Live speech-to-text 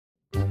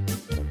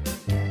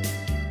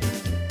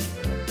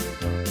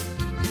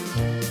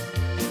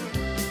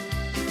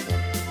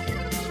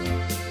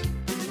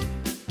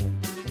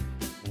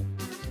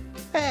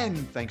And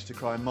thanks to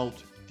Cryer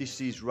Malt, this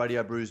is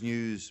Radio Brews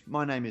News.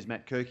 My name is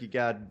Matt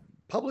Kierkegaard,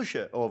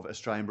 publisher of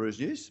Australian Brews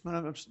News.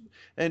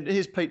 And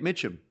here's Pete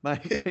Mitchum,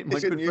 mate.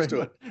 He's getting used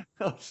to it.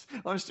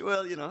 I'm still,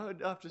 well, you know,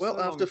 after so long.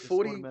 Well, after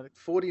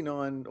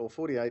 49 or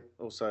 48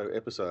 or so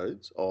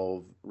episodes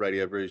of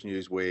Radio Brews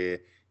News where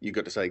you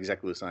got to say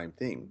exactly the same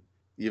thing,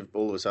 you've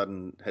all of a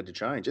sudden had to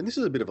change. And this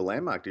is a bit of a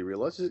landmark, do you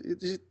realise?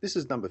 This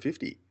is number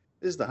 50.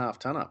 This is the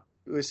half-tonner.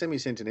 We're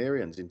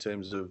semi-centenarians in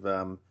terms of,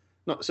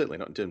 certainly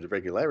not in terms of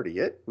regularity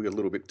yet. We've got a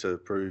little bit to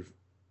prove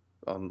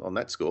on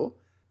that score,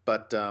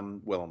 but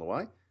well on the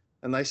way.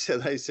 And they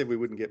said we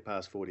wouldn't get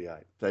past 48.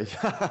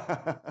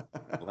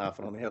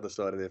 Laughing on the other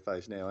side of their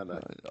face now, aren't they?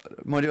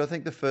 Mind you, I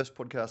think the first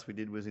podcast we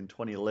did was in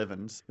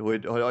 2011.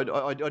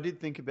 I did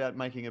think about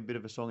making a bit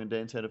of a song and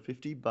dance out of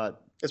 50,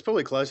 but... It's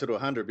probably closer to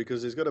 100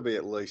 because there's got to be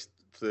at least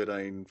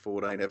 13,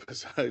 14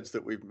 episodes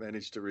that we've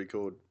managed to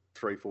record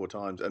 3-4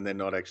 times and then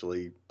not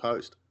actually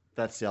post.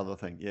 That's the other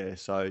thing, yeah.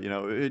 So, you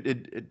know,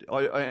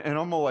 and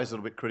I'm always a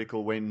little bit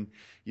critical when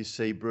you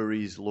see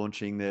breweries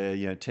launching their,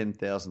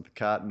 10,000th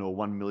carton or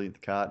 1 millionth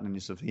carton, and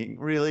you're sort of thinking,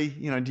 really,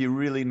 do you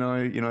really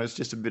know? It's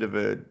just a bit of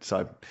it's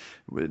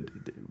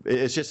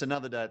just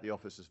another day at the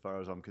office as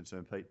far as I'm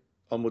concerned, Pete.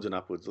 Onwards and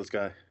upwards, let's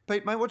go.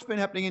 Pete, mate, what's been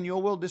happening in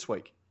your world this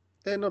week?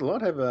 Yeah, not a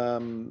lot. Have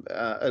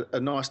a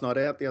nice night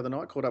out the other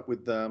night. Caught up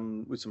with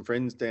some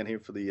friends down here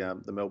for the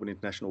Melbourne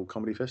International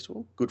Comedy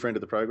Festival. Good friend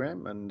of the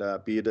program and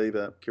beer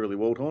diva Kirralie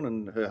Waldhorn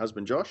and her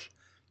husband Josh.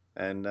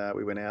 And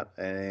we went out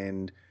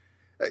and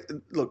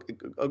look,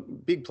 a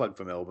big plug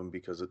for Melbourne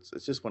because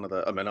it's just one of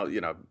the. I mean,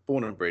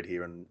 born and bred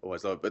here and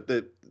always love it.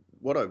 But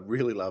what I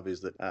really love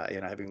is that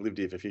having lived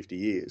here for 50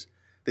 years.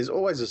 There's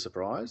always a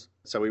surprise.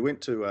 So we went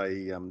to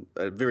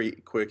a very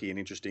quirky and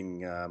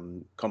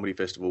interesting comedy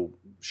festival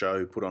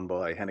show put on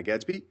by Hannah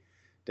Gadsby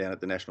down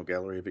at the National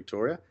Gallery of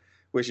Victoria,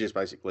 where she just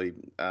basically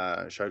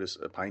showed us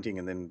a painting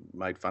and then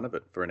made fun of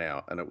it for an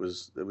hour. And it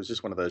was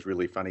just one of those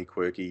really funny,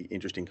 quirky,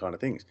 interesting kind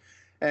of things.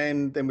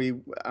 And then we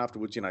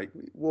afterwards,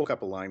 walk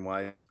up a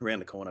laneway, around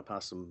the corner,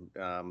 past some,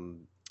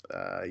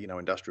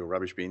 industrial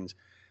rubbish bins,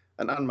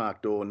 an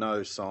unmarked door,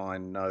 no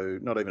sign,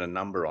 not even a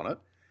number on it.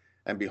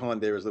 And behind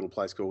there is a little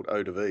place called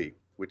Eau de Vie,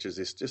 which is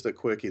just a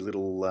quirky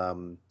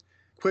little,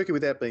 quirky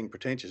without being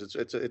pretentious.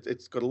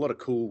 It's got a lot of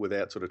cool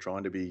without sort of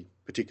trying to be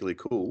particularly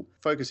cool,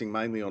 focusing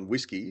mainly on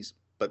whiskies,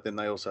 but then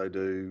they also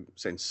do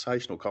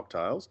sensational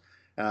cocktails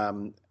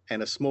and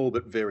a small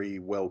but very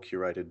well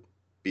curated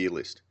beer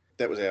list.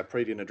 That was our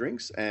pre-dinner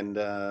drinks, and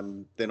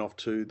then off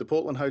to the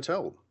Portland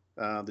Hotel,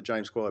 the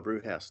James Squire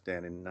Brew House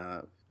down in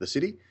the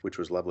city, which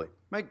was lovely.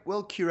 Mate,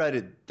 well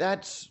curated.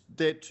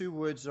 They're two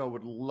words that I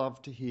would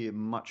love to hear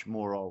much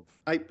more of.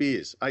 8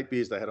 beers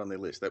they had on their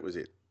list. That was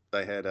it.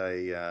 They had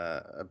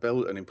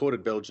an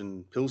imported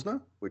Belgian Pilsner,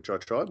 which I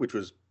tried, which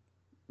was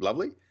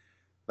lovely.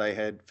 They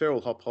had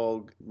Feral Hop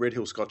Hog, Red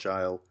Hill Scotch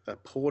Ale, a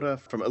porter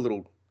from a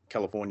little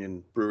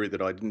Californian brewery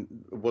that I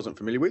wasn't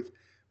familiar with,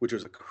 which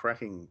was a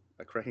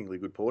crackingly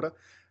good porter.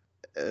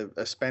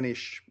 A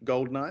Spanish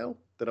Golden Ale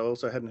that I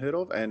also hadn't heard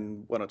of,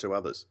 and one or two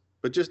others.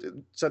 But just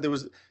so there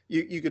was,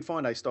 you could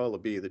find a style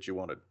of beer that you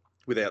wanted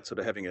without sort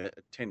of having a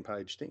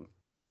 10-page thing.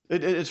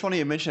 It's funny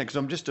you mention it because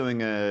I'm just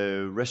doing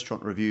a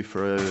restaurant review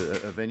for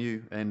a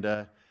venue,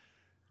 and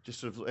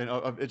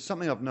it's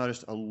something I've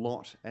noticed a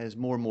lot as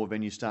more and more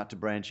venues start to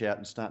branch out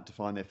and start to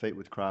find their feet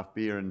with craft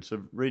beer. And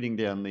sort of reading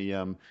down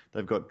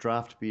they've got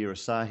draft beer,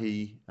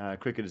 Asahi,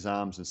 Cricketer's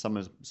Arms, and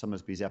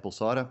Summersby's Apple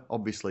Cider.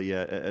 Obviously,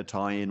 a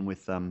tie-in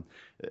with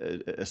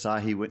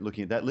Asahi. Went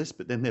looking at that list,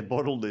 but then their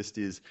bottle list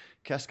is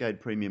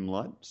Cascade Premium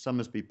Light,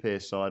 Summersby Pear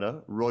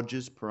Cider,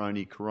 Rogers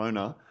Peroni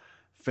Corona,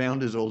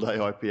 Founders All Day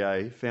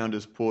IPA,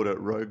 Founders Porter,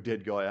 Rogue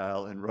Dead Guy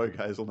Ale, and Rogue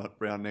Hazelnut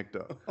Brown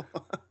Nectar.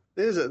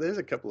 There's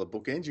a couple of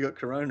bookends. You got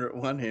Corona at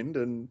one end,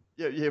 and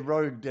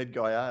Rogue Dead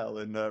Guy Ale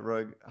and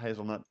Rogue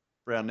Hazelnut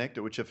Brown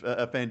Nectar, which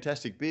are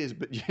fantastic beers.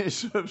 But you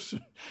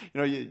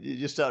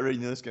start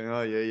reading this, going,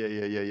 oh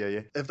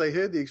yeah. Have they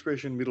heard the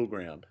expression middle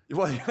ground?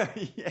 Well,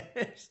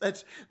 yes,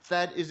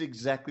 that is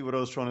exactly what I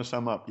was trying to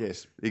sum up.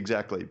 Yes,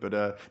 exactly.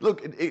 But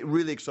look,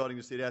 really exciting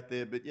to see it out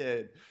there. But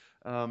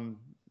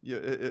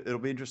it'll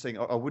be interesting.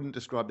 I wouldn't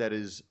describe that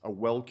as a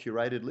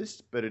well-curated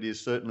list, but it is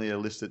certainly a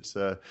list that's,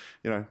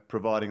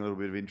 providing a little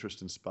bit of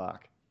interest and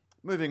spark.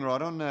 Moving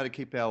right on to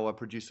keep our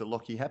producer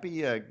Lockie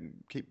happy,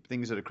 keep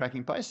things at a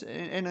cracking pace.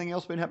 Anything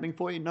else been happening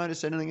for you?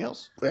 Notice anything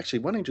else? Actually,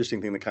 one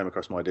interesting thing that came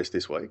across my desk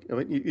this week. I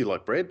mean, you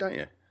like bread, don't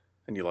you?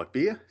 And you like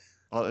beer.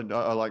 I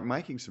like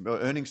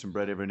earning some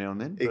bread every now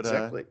and then. But,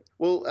 exactly.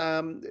 Well,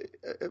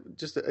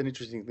 just an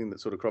interesting thing that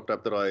sort of cropped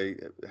up that I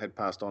had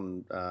passed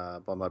on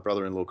by my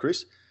brother-in-law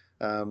Chris.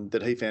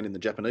 That he found in the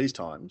Japanese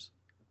Times,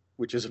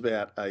 which is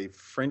about a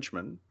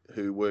Frenchman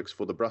who works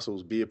for the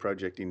Brussels Beer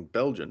Project in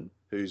Belgium,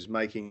 who's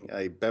making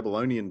a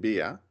Babylonian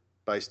beer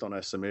based on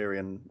a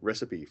Sumerian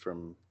recipe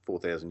from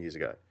 4,000 years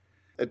ago.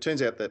 It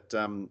turns out that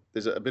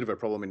there's a bit of a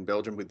problem in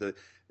Belgium with the,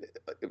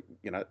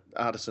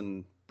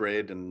 artisan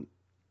bread and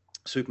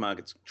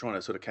supermarkets trying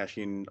to sort of cash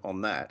in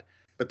on that.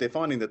 But they're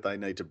finding that they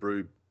need to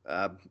brew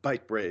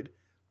baked bread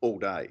all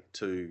day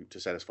to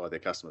satisfy their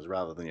customers,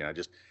 rather than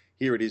just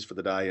here it is for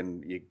the day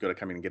and you've got to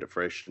come in and get it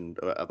fresh, and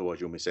otherwise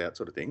you'll miss out,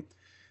 sort of thing.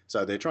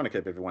 So they're trying to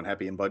keep everyone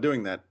happy, and by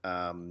doing that,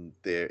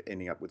 they're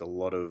ending up with a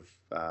lot of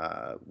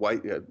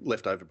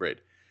leftover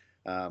bread.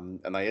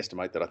 And they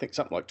estimate that I think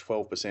something like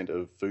 12%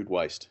 of food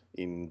waste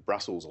in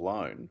Brussels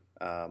alone,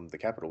 the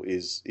capital,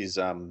 is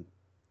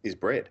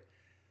bread.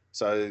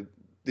 So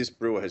this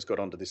brewer has got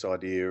onto this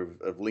idea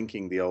of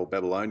linking the old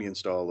Babylonian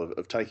style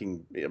of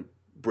taking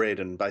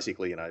bread and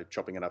basically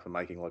chopping it up and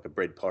making like a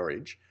bread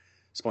porridge,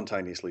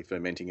 spontaneously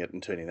fermenting it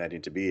and turning that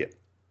into beer.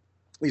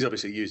 He's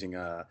obviously using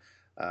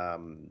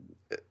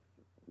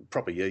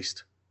proper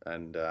yeast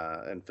and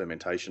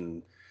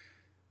fermentation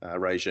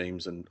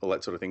regimes and all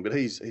that sort of thing. But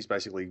he's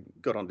basically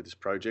got onto this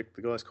project.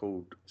 The guy's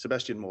called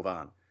Sebastian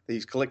Morvan.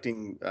 He's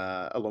collecting,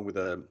 along with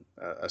a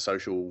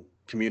social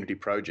community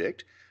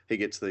project. He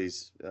gets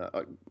these,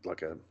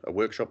 like a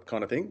workshop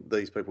kind of thing.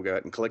 These people go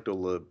out and collect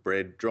all the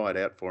bread, dry it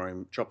out for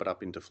him, chop it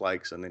up into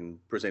flakes, and then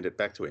present it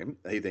back to him.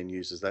 He then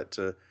uses that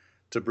to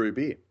brew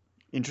beer.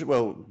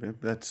 Well,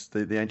 that's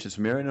the ancient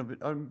Sumerian.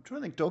 I'm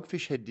trying to think.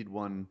 Dogfish Head did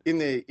one in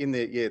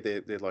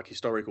their like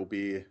historical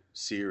beer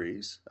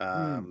series.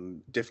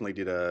 Definitely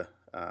did a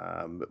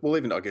well,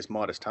 even I guess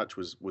Midas Touch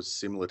was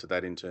similar to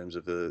that in terms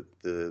of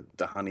the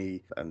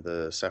honey and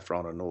the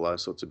saffron and all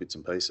those sorts of bits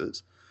and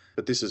pieces.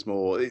 But this is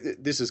more.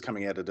 This is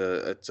coming out at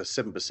it's a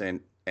 7%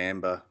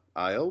 amber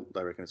ale.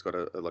 They reckon it's got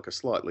a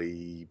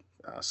slightly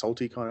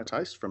salty kind of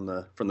taste from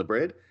the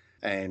bread.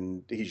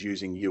 And he's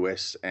using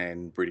US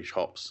and British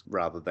hops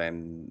rather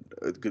than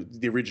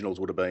the originals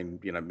would have been,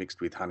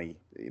 mixed with honey,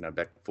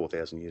 back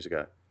 4,000 years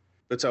ago.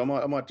 But so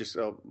I might just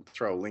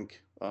throw a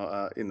link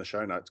in the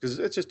show notes, because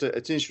it's just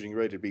it's an interesting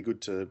read. It'd be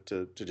good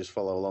to just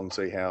follow along,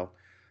 see how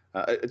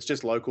it's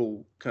just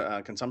local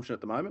consumption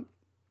at the moment.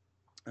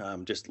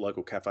 Just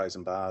local cafes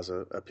and bars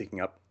are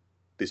picking up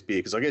this beer,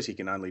 because I guess you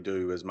can only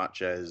do as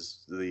much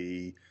as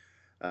the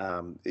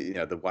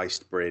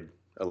waste bread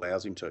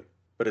allows him to.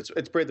 But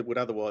it's bread that would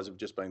otherwise have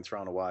just been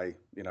thrown away,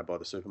 by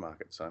the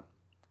supermarket. So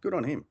good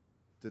on him.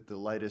 The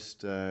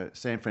latest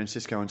San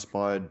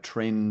Francisco-inspired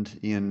trend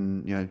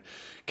in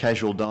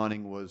casual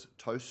dining was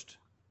toast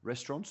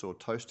restaurants or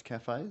toast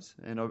cafes,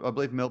 and I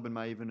believe Melbourne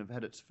may even have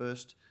had its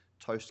first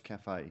toast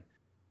cafe.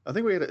 I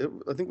think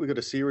we got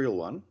a cereal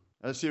one.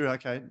 A cereal,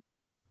 okay.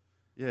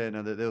 Yeah,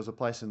 no, there was a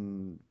place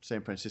in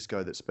San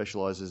Francisco that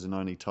specialises in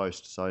only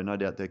toast, so no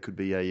doubt there could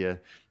be a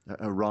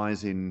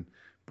rise in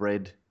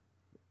bread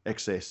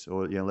excess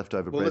or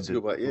leftover bread. Well, that's a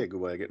good way. Yeah, good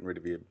way of getting rid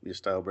of your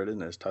stale bread,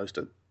 isn't it? It's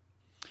toasted.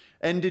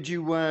 And did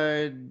you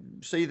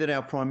see that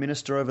our Prime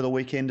Minister over the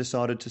weekend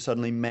decided to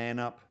suddenly man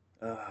up?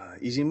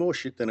 He's in more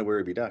shit than a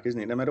Werribee duck, isn't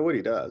he? No matter what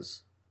he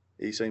does,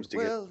 he seems to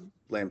get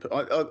lamp.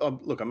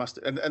 Look, I must.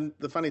 And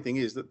the funny thing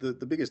is that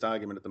the biggest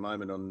argument at the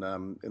moment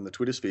on in the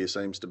Twitter sphere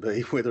seems to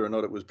be whether or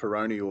not it was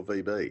Peroni or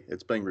VB.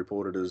 It's being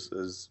reported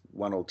as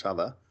one or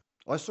t'other.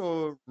 I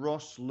saw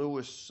Ross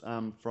Lewis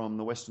from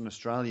the Western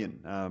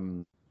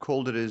Australian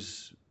called it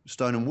as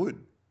Stone and Wood.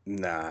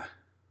 Nah,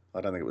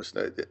 I don't think it was.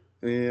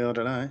 Yeah, I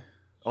don't know.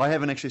 I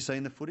haven't actually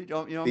seen the footage.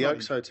 The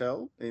Oaks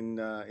Hotel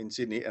in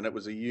Sydney, and it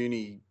was a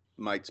uni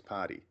mates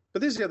party.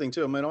 But this is the other thing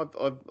too. I mean,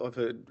 I've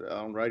heard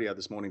on radio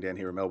this morning down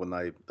here in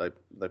Melbourne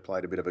they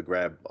played a bit of a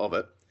grab of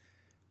it,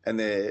 and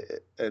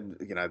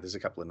there's a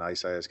couple of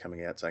naysayers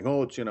coming out saying,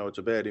 oh, it's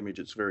a bad image,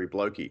 it's very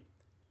blokey.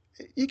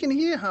 You can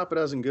hear half a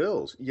dozen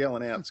girls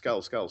yelling out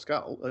skull, skull,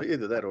 skull.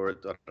 Either that or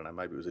I don't know,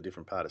 maybe it was a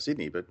different part of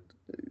Sydney, but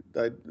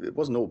it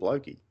wasn't all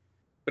blokey.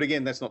 But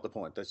again, that's not the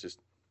point. That's just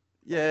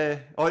no,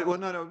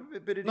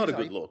 but it's not a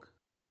good look.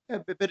 Yeah,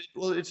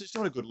 it's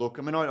not a good look.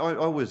 I mean,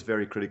 I was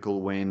very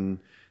critical when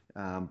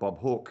Bob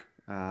Hawke,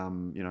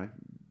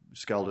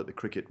 sculled at the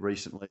cricket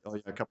recently,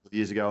 a couple of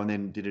years ago, and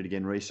then did it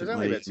again recently. It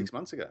was only about 6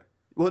 months ago.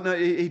 Well, no,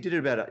 he did it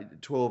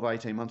about 12,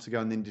 18 months ago,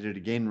 and then did it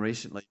again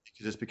recently,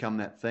 because it's become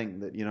that thing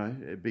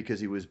that,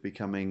 because he was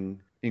becoming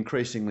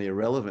increasingly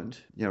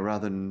irrelevant,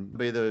 rather than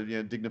be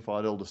the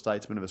dignified elder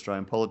statesman of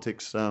Australian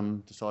politics,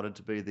 decided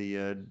to be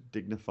the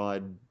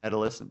dignified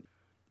adolescent.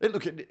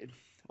 Look,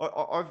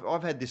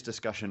 I've had this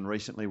discussion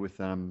recently with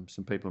some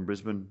people in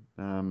Brisbane,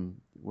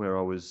 where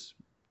I was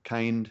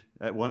caned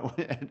at one,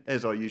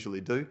 as I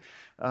usually do.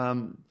 I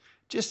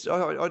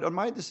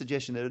made the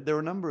suggestion that there are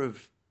a number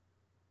of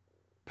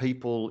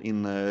people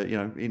in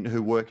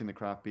who work in the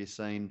craft beer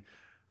scene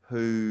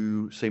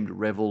who seem to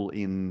revel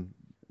in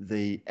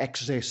the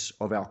excess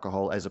of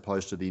alcohol as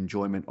opposed to the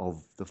enjoyment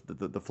of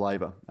the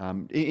flavour.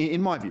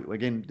 In my view,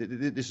 again,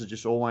 this is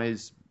just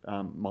always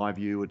my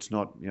view. It's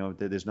not,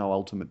 there's no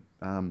ultimate,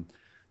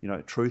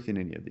 truth in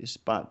any of this.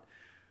 But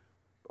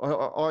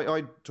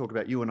I talk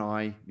about you and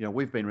I.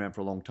 We've been around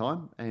for a long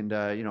time, and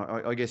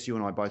I guess you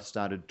and I both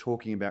started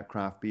talking about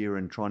craft beer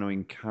and trying to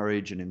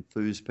encourage and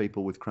enthuse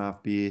people with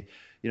craft beer.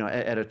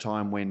 At a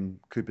time when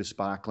Cooper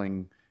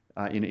Sparkling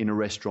in a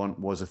restaurant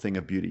was a thing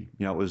of beauty.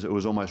 It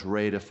was almost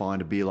rare to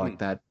find a beer like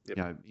that.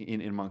 Yep.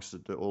 In amongst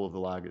all of the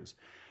lagers.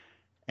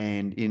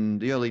 And in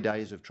the early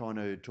days of trying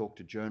to talk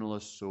to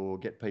journalists or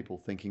get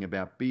people thinking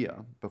about beer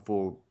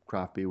before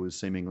craft beer was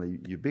seemingly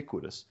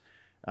ubiquitous,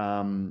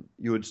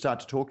 you would start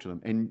to talk to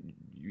them, and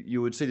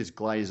you would see this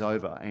glaze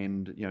over,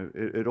 and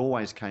it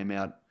always came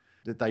out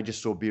that they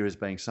just saw beer as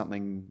being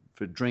something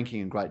for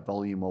drinking in great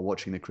volume while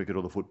watching the cricket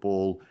or the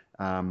football,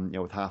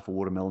 with half a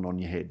watermelon on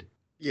your head.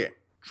 Yeah.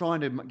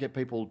 Trying to get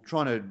people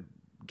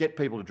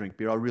to drink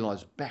beer, I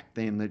realised back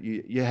then that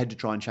you had to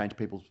try and change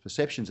people's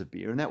perceptions of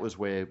beer, and that was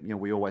where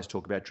we always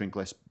talk about drink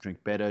less,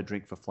 drink better,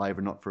 drink for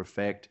flavour, not for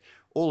effect.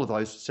 All of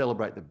those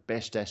celebrate the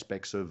best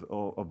aspects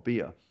of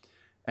beer,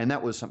 and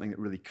that was something that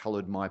really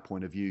coloured my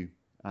point of view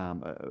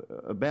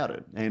about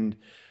it. And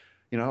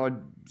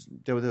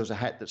there was a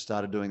hat that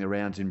started doing the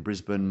rounds in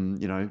Brisbane,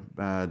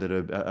 that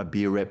a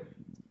beer rep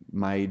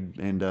made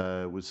and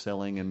was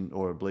selling,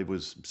 or I believe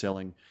was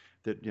selling,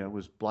 that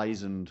was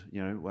blazoned,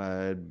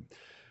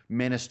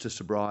 menace to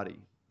sobriety.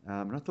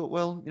 And I thought,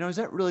 well, is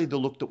that really the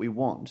look that we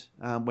want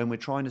when we're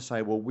trying to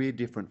say, well, we're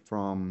different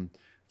from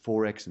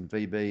 4X and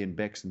VB and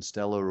Beck's and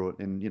Stella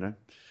and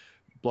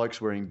blokes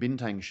wearing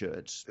Bintang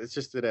shirts? It's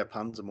just that our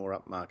puns are more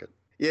upmarket.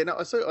 Yeah,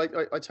 no, so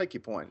I take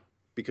your point,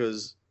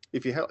 because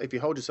if you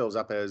hold yourselves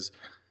up as,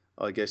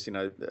 I guess,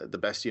 the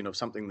bastion of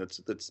something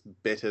that's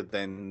better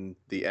than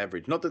the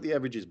average. Not that the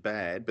average is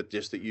bad, but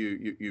just that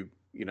you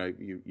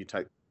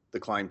take the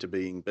claim to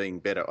being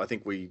better. I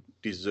think we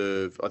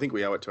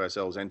owe it to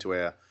ourselves and to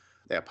our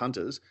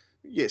punters.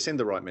 Yeah, send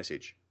the right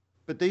message.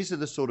 But these are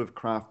the sort of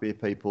craft beer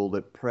people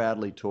that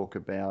proudly talk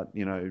about,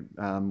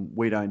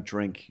 we don't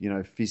drink,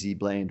 fizzy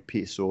bland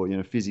piss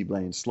or, fizzy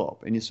bland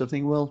slop. And you sort of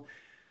think, well,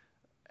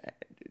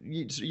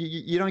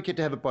 you don't get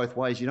to have it both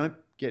ways. You don't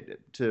get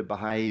to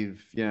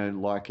behave,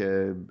 like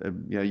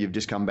you've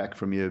just come back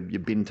from your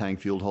Bintang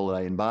fueled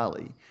holiday in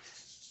Bali,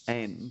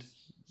 and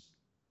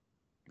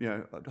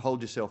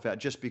hold yourself out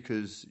just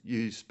because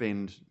you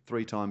spend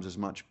 3 times as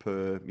much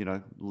per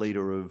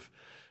litre of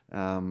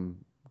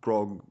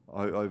grog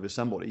over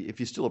somebody. If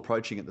you're still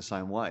approaching it the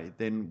same way,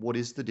 then what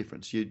is the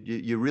difference?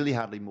 You're really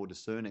hardly more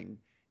discerning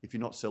if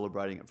you're not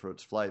celebrating it for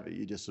its flavour.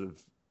 You're just sort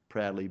of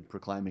proudly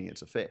proclaiming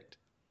its effect.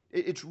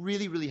 It's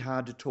really, really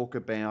hard to talk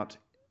about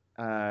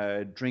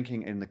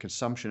drinking and the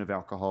consumption of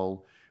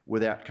alcohol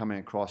without coming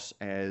across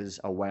as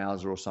a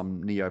wowser or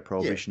some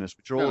neo-prohibitionist,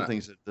 which are all the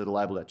things that are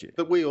labelled at you.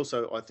 But we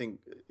also, I think,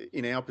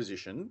 in our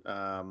position,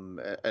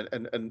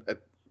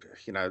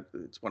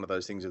 it's one of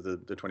those things of the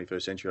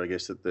 21st century, I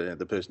guess, that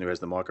the person who has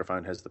the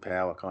microphone has the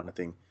power kind of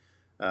thing,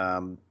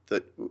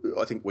 that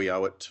I think we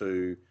owe it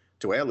to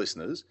our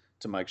listeners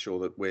to make sure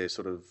that we're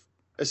sort of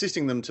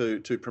assisting them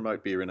to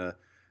promote beer in a...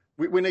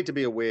 We need to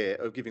be aware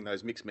of giving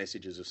those mixed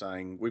messages of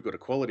saying we've got a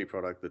quality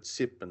product that's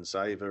sip and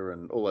savour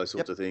and all those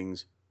sorts of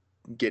things.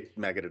 Get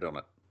maggoted on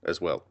it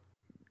as well.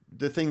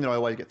 The thing that I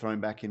always get thrown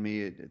back at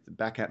me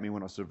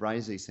when I sort of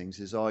raise these things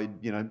is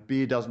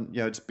beer doesn't,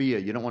 it's beer.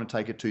 You don't want to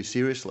take it too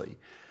seriously.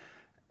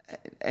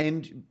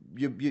 And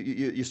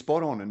you're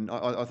spot on. And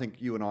I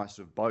think you and I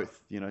sort of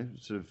both,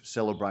 sort of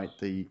celebrate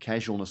the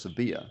casualness of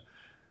beer.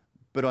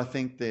 But I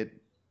think that,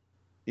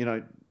 you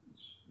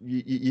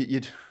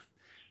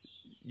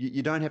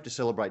don't have to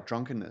celebrate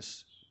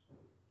drunkenness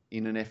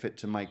in an effort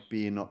to make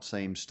beer not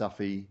seem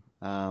stuffy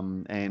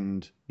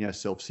and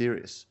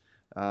self-serious.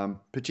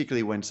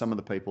 Particularly when some of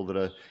the people that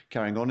are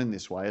carrying on in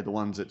this way are the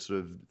ones that sort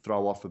of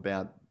throw off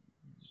about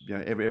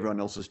everyone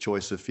else's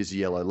choice of fizzy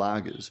yellow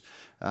lagers,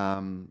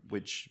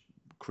 which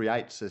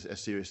creates a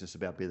seriousness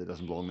about beer that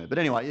doesn't belong there. But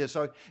anyway,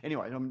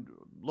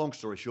 long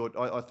story short,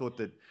 I thought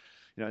that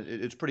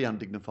it's pretty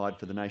undignified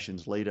for the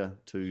nation's leader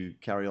to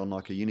carry on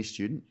like a uni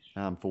student,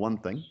 for one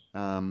thing.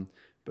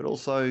 But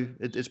also,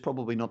 it's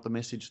probably not the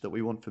message that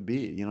we want for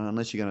beer.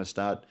 Unless you're going to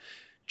start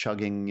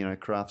chugging,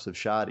 crafts of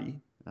shardy,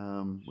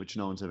 which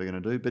no one's ever going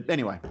to do. But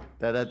anyway,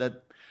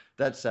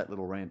 that's that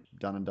little rant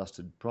done and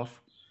dusted,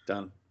 Prof.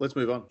 Done. Let's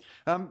move on.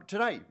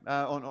 Today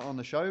on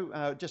the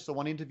show, just the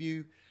one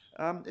interview.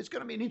 It's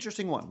going to be an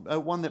interesting one,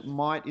 one that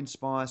might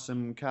inspire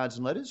some cards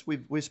and letters.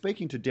 We're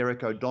speaking to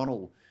Derek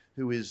O'Donnell,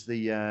 who is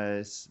the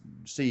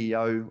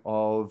CEO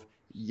of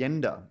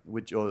Yenda,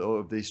 or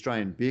of the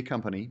Australian Beer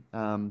Company,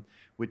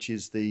 which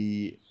is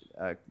the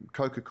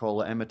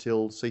Coca-Cola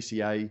Amatil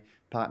CCA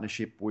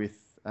partnership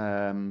with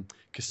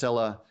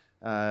Casella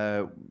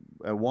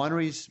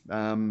wineries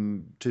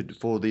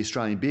for the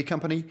Australian Beer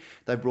Company.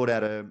 They've brought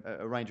out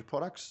a range of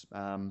products,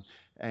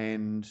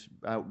 and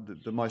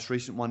the most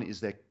recent one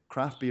is their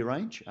craft beer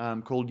range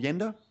called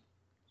Yenda,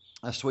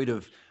 a suite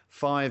of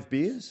 5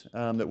 beers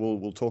that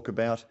we'll talk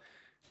about.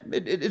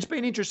 It's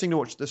been interesting to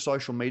watch the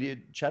social media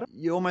chatter.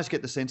 You almost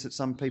get the sense that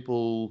some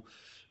people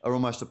are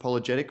almost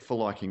apologetic for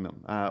liking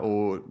them,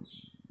 or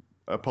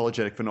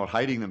apologetic for not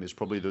hating them is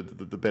probably the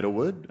better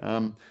word.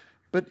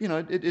 But,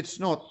 it's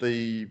not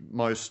the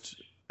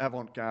most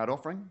avant-garde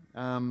offering.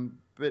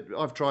 But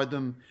I've tried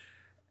them,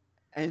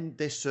 and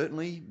they're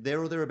certainly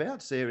there or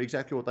thereabouts. They're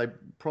exactly what they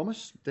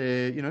promise.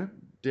 They're,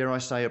 dare I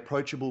say,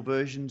 approachable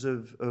versions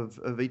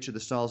of each of the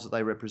styles that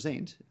they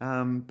represent.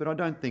 But I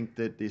don't think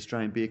that the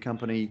Australian Beer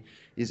Company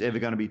is ever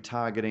going to be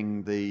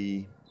targeting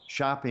the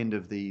sharp end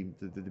of the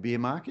beer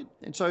market.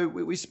 And so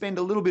we spend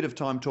a little bit of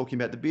time talking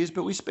about the beers,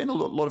 but we spend a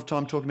lot of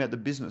time talking about the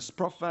business.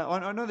 Prof,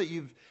 I know that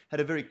you've had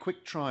a very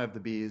quick try of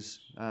the beers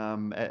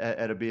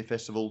at a beer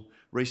festival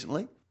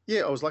recently.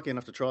 Yeah, I was lucky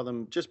enough to try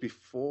them just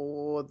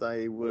before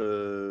they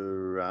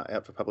were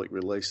out for public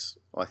release,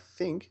 I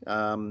think.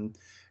 And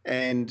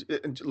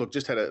look,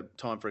 just had a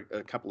time for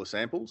a couple of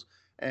samples.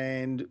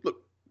 And look,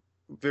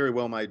 very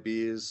well made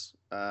beers,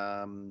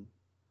 like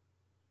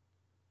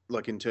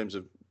in terms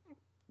of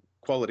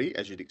quality,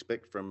 as you'd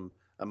expect from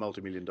a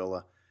multi-million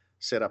dollar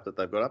setup that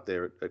they've got up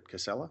there at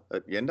Casella,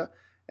 at Yenda.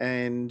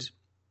 And,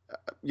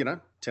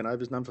 10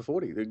 overs, none for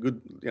 40. They're good,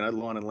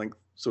 line and length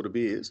sort of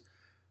beers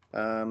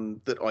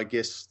that I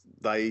guess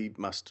they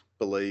must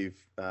believe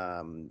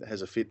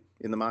has a fit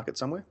in the market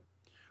somewhere.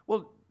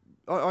 Well,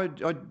 I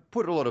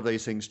put a lot of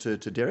these things to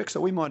Derek, so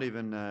we might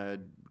even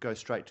go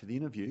straight to the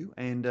interview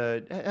and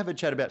have a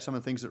chat about some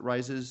of the things that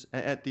raises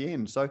at the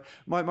end. So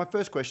my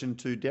first question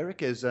to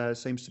Derek, as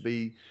seems to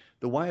be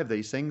the way of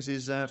these things,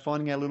 is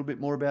finding out a little bit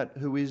more about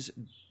who is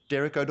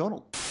Derek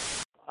O'Donnell.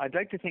 I'd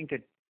like to think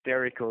that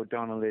Derek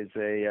O'Donnell is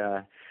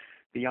a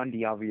beyond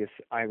the obvious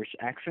Irish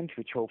accent,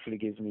 which hopefully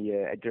gives me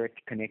a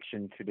direct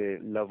connection to the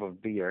love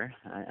of beer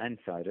and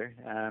cider.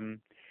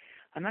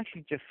 I'm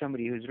actually just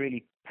somebody who's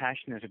really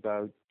passionate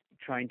about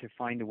trying to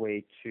find a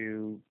way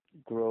to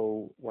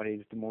grow what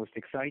is the most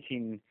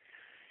exciting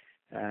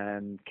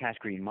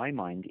category in my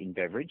mind in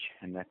beverage,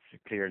 and that's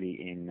clearly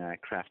in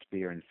craft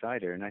beer and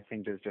cider. And I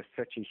think there's just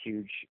such a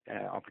huge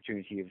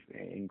opportunity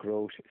in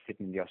growth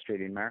sitting in the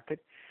Australian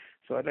market.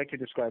 So I'd like to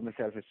describe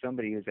myself as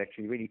somebody who's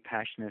actually really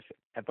passionate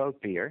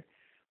about beer,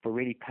 but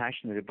really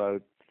passionate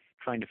about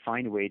trying to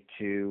find a way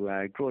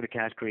to grow the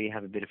category,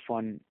 have a bit of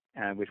fun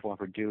with what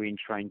we're doing,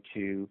 trying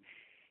to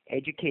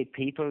educate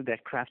people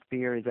that craft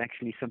beer is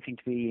actually something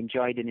to be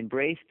enjoyed and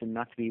embraced and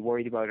not to be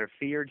worried about or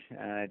feared,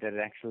 that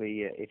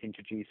it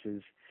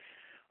introduces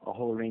a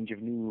whole range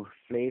of new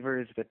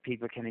flavors that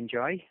people can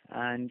enjoy.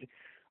 And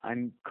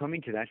I'm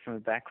coming to that from a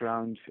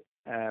background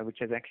which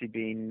has actually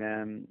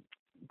been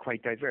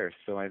quite diverse.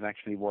 So I've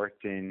actually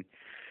worked in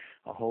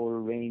a whole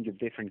range of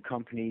different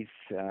companies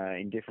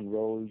in different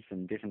roles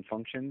and different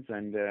functions,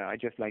 and I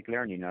just like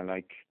learning.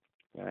 I'm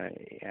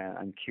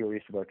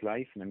curious about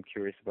life, and I'm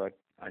curious about,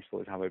 I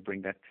suppose, how I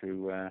bring that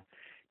to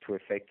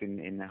effect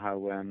in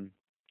how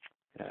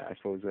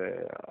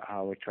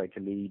how I try to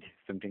lead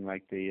something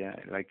like the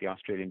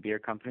Australian Beer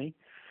Company,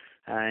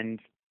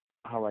 and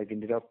how I've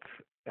ended up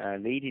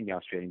leading the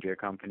Australian Beer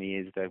Company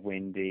is that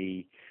when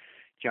the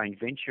joint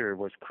venture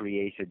was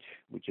created,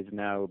 which is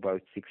now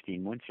about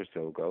 16 months or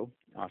so ago,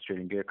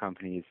 Australian Beer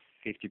Company is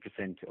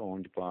 50%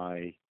 owned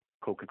by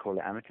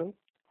Coca-Cola Amatil,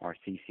 or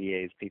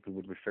CCA as people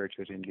would refer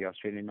to it in the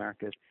Australian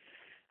market,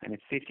 and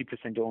it's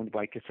 50% owned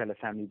by Casella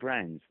Family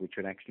Brands, which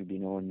would actually be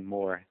known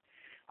more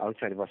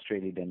outside of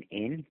Australia than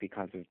in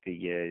because of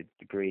the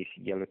great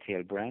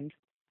Yellowtail brand.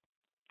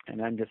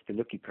 And I'm just a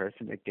lucky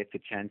person that gets a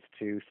chance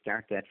to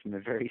start that from a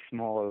very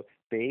small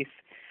base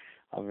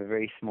of a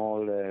very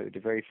small, the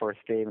very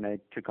first day when I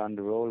took on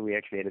the role, we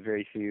actually had a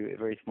very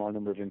small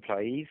number of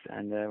employees,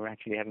 and we're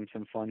actually having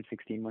some fun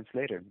 16 months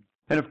later.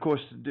 And of course,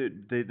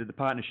 the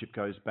partnership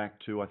goes back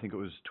to, I think it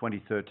was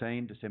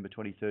 2013, December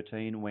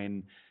 2013,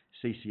 when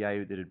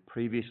CCA, that had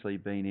previously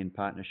been in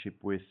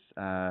partnership with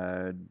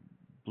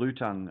Blue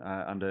Tongue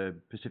under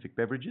Pacific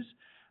Beverages,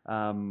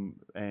 and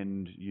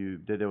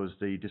there was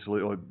the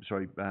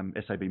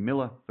SAB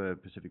Miller for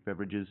Pacific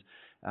Beverages,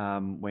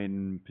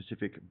 when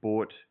Pacific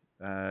bought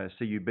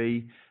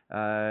CUB,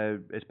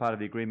 as part of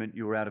the agreement,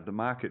 you were out of the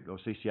market, or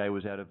CCA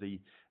was out of the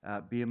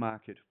beer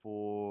market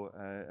for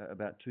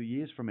about 2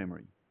 years from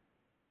memory.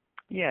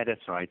 Yeah,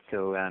 that's right.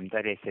 So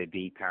that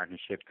SAB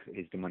partnership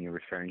is the one you're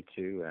referring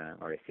to,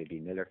 or SAB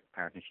Miller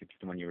partnership is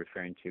the one you're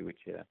referring to,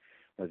 which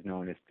was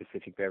known as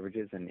Pacific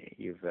Beverages, and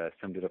you've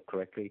summed it up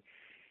correctly,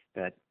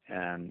 that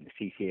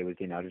CCA was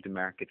out of the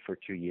market for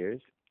 2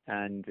 years.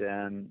 And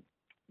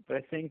but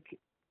I think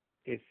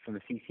if from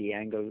a CCA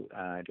angle,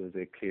 there was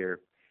a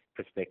clear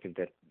perspective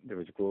that there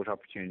was growth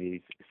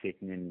opportunities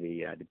sitting in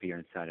the beer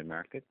and cider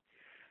market.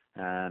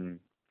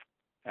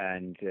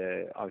 And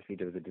obviously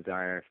there was a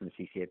desire from a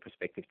CCA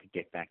perspective to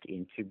get back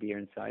into beer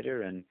and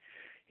cider. And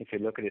if you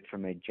look at it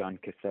from a John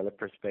Casella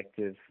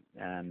perspective,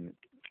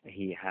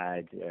 he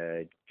had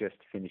just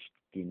finished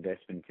the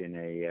investment in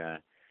a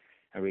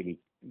really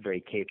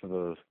very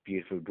capable,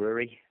 beautiful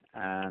brewery,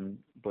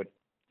 but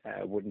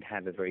wouldn't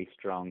have a very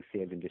strong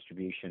sales and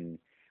distribution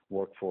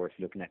workforce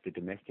looking at the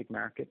domestic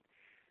market.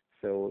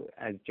 So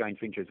as joint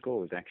ventures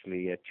goes,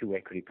 actually two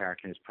equity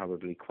partners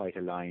probably quite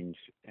aligned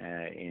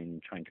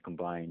in trying to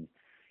combine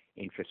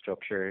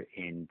infrastructure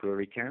in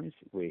brewery terms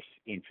with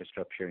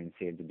infrastructure in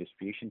sales and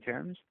distribution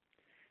terms.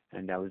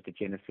 And that was the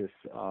genesis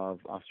of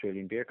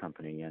Australian Beer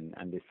Company. And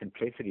the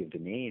simplicity of the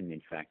name,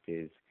 in fact,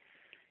 is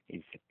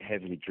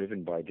heavily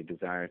driven by the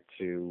desire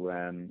to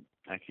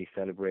actually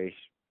celebrate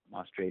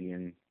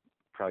Australian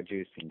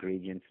produce,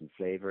 ingredients and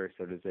flavour.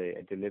 So there's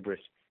a deliberate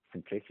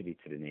simplicity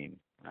to the name.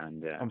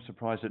 And I'm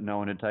surprised that no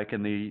one had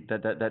taken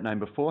that name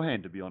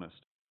beforehand, to be honest.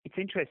 It's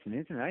interesting,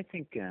 isn't it? I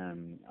think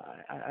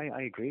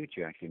I agree with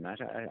you actually,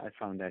 Matt. I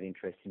found that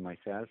interesting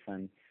myself,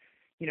 and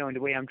in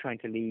the way I'm trying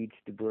to lead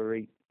the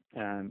brewery,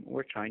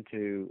 we're trying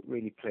to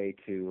really play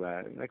to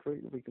like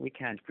we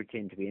can't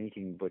pretend to be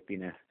anything but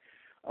being a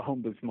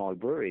humble small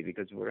brewery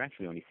because we're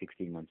actually only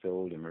 16 months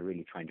old and we're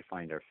really trying to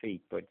find our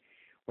feet. But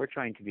we're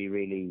trying to be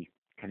really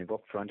kind of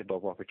upfront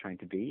about what we're trying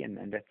to be, and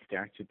that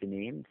starts with the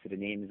name. So the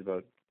name is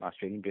about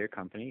Australian Beer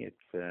Company.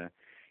 It's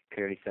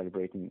clearly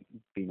celebrating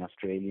being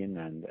Australian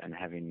and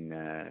having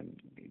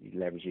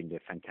leveraging the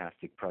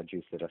fantastic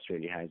produce that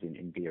Australia has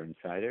in beer and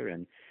cider.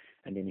 And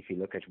then if you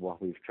look at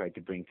what we've tried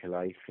to bring to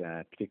life,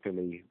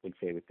 particularly, we'll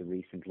say, with the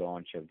recent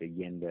launch of the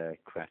Yenda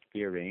craft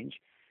beer range,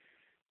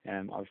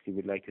 obviously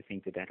we'd like to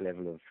think that that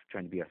level of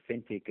trying to be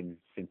authentic and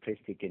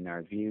simplistic in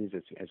our views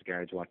as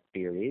regards what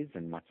beer is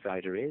and what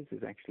cider is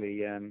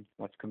actually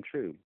what's come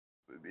true.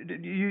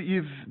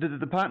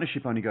 The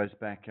partnership only goes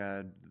back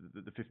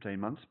the 15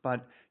 months,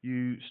 but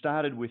you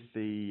started with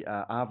the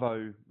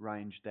Arvo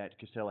range that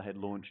Casella had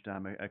launched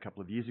a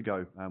couple of years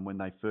ago when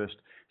they first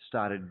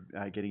started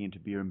getting into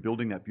beer and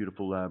building that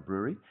beautiful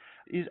brewery.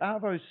 Is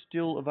Arvo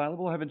still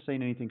available? I haven't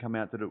seen anything come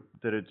out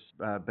that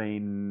it's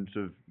been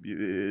sort of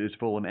it's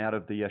fallen out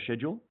of the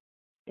schedule.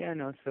 Yeah,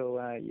 no.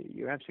 So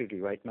you're absolutely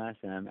right, Matt.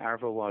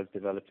 Arvo was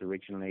developed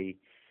originally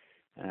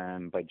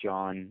by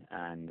John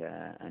and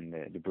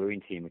the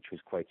brewing team, which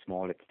was quite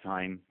small at the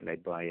time,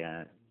 led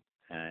by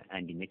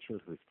Andy Mitchell,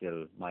 who was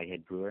still my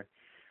head brewer.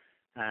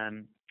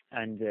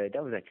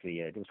 That was actually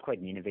there was quite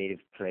an innovative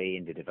play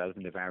in the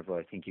development of Arvo.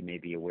 I think you may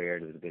be aware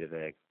there was a bit of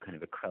a kind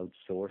of a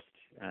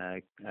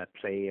crowdsourced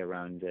play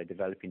around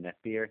developing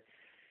that beer.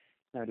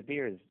 Now the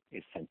beer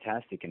is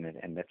fantastic,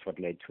 and that's what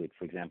led to it.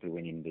 For example,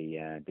 winning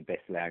the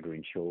best lager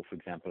in show, for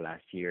example,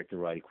 last year at the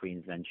Royal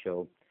Queensland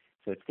Show.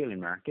 So it's still in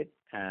market.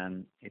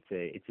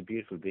 It's a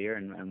beautiful beer,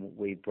 and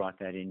we brought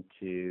that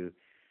into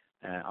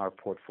our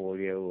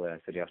portfolio.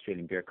 So the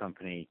Australian Beer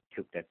Company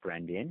took that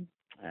brand in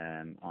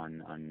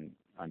on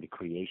the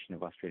creation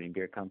of Australian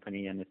Beer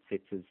Company, and it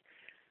sits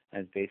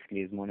as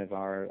basically as one of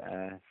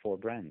our 4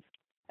 brands.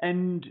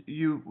 And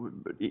you,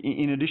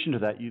 in addition to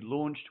that, you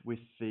launched with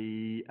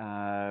the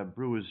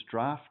Brewers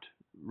Draft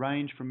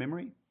range from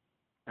memory?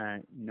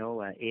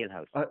 No,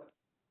 Alehouse.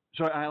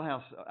 Sorry,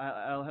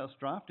 Alehouse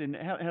Draft. And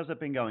how's that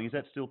been going? Is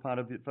that still part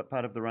of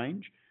the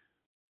range?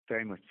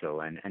 Very much so.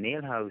 And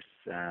Alehouse,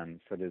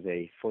 so there's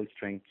a full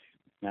strength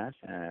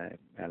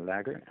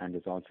lager, and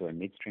there's also a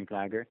mid-strength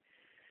lager.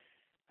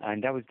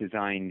 And that was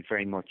designed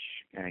very much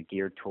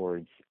geared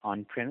towards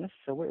on-premise.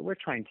 So we're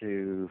trying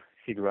to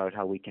figure out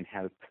how we can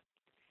help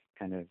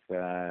kind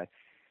of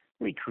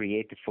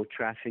recreate the foot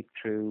traffic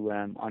through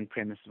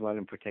on-premise as well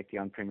and protect the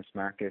on-premise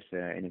market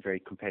in a very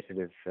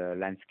competitive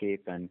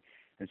landscape. And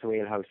so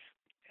Alehouse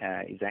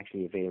is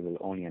actually available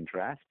only on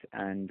draft.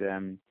 And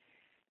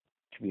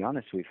to be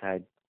honest, we've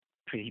had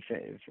pretty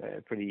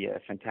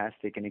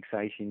fantastic and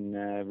exciting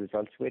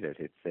results with it.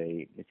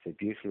 It's a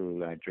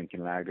beautiful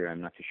drinking lager.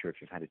 I'm not too sure if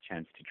you've had a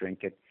chance to drink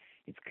it.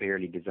 It's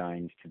clearly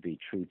designed to be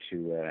true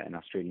to an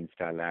Australian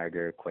style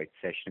lager, quite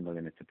sessionable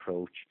in its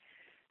approach.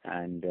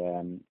 And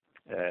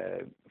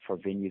for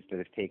venues that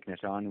have taken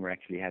it on, we're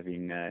actually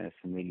having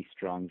some really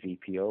strong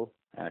VPO.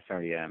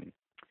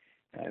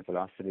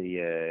 Velocity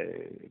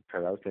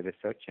per outlet as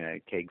such.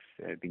 Kegs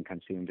being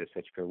consumed as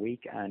such per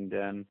week,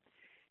 and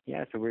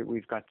so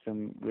we've got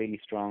some really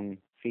strong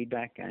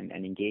feedback and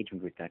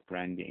engagement with that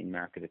brand in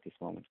market at this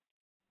moment.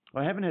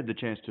 I haven't had the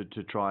chance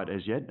to try it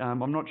as yet.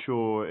 I'm not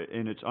sure,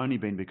 and it's only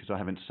been because I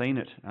haven't seen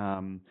it.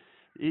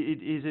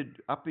 Is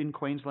it up in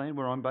Queensland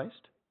where I'm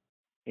based?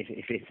 It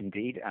is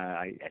indeed.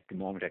 At the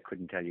moment, I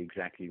couldn't tell you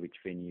exactly which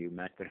venue,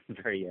 Matt, but I'm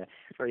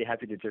very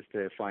happy to just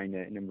find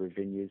a number of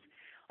venues.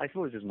 I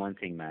suppose there's one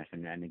thing, Matt,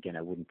 and again,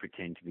 I wouldn't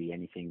pretend to be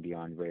anything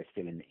beyond we're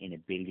still in a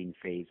building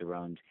phase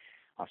around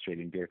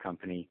Australian Beer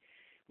Company.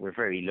 We're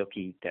very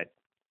lucky that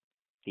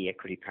the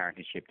equity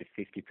partnership, the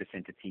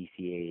 50% that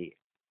CCA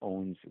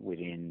owns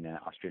within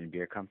Australian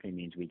Beer Company,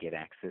 means we get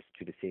access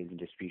to the sales and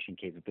distribution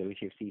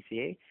capability of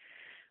CCA.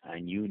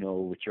 And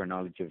with your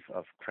knowledge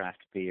of craft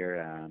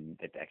beer,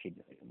 that actually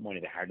one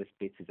of the hardest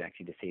bits is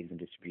actually the sales and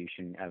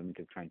distribution element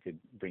of trying to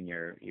bring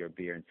your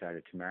beer and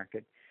cider to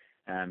market.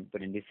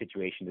 But in this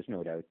situation, there's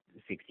no doubt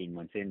 16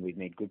 months in, we've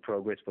made good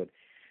progress, but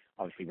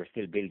obviously we're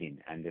still building,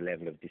 and the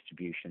level of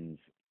distributions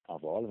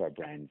of all of our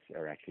brands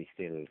are actually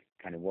still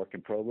kind of work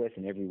in progress.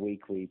 And every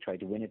week we try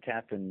to win a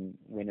tap and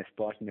win a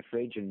spot in the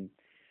fridge, and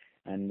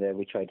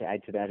we try to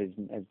add to that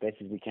as best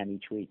as we can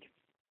each week.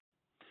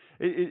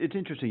 It's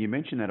interesting you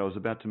mentioned that. I was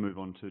about to move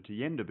on to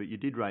Yenda, but you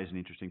did raise an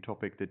interesting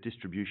topic that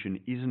distribution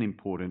is an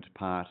important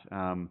part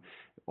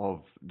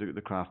of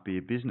the craft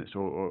beer business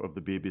or of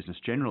the beer business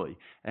generally.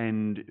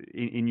 And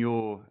in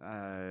your,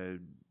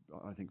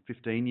 I think,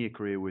 15-year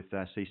career with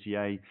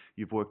CCA,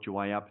 you've worked your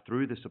way up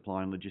through the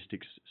supply and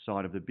logistics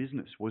side of the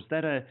business. Was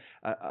that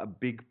a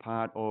big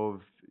part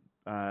of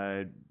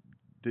the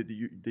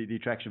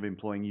attraction of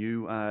employing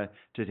you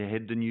to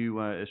head the new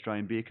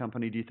Australian Beer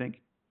Company, do you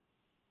think?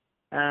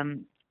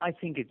 I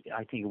think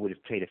it would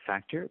have played a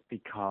factor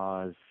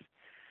because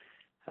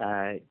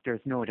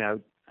There's no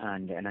doubt,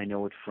 and I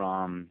know it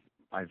from,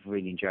 I've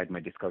really enjoyed my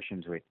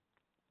discussions with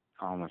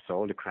almost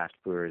all the craft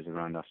brewers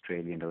around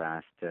Australia in the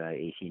last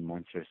 18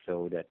 months or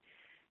so, that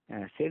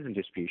sales and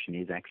distribution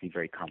is actually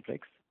very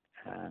complex.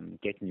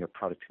 Getting your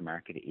product to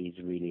market is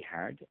really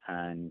hard,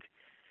 and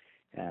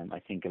I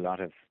think a lot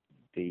of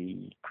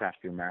the craft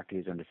beer market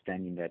is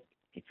understanding that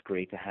it's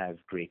great to have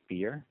great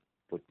beer,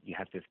 but you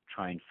have to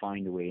try and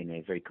find a way in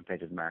a very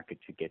competitive market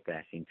to get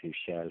that into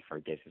shelf or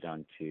get it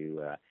on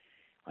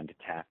the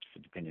taps,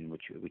 depending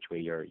which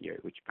way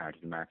which part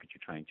of the market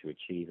you're trying to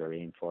achieve or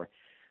aim for.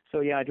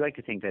 So yeah, I'd like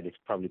to think that it's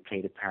probably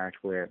played a part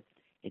where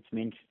it's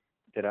meant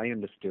that I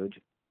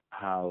understood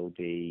how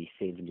the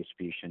sales and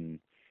distribution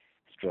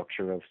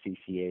structure of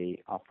CCA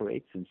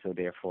operates, and so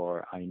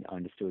therefore I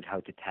understood how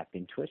to tap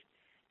into it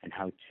and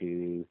how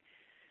to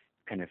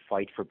kind of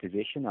fight for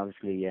position.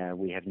 Obviously,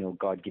 we have no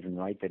God-given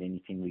right that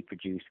anything we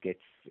produce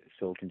gets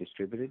sold and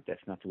distributed.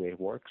 That's not the way it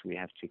works. We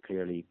have to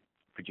clearly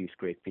produce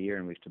great beer,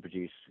 and we have to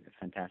produce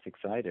fantastic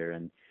cider,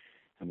 and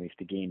we have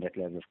to gain that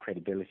level of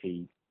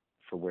credibility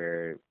for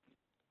where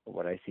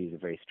what I see is a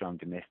very strong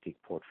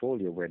domestic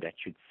portfolio, where that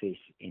should sit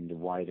in the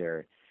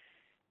wider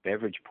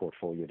beverage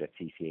portfolio that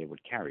CCA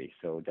would carry.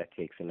 So that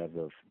takes a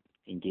level of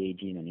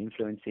engaging and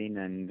influencing,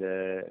 and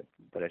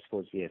but I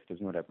suppose, yes,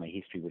 there's no doubt my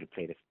history would have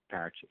played a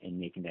part in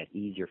making that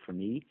easier for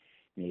me,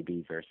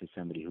 maybe versus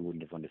somebody who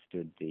wouldn't have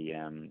understood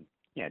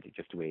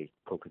just the way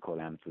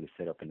Coca-Cola Amatil is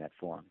set up in that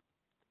form.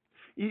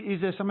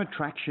 Is there some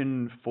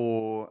attraction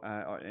for,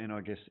 and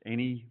I guess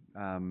any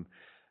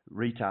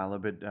retailer,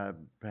 but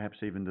perhaps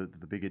even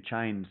the bigger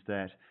chains,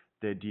 that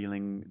they're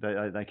dealing,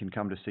 they can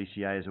come to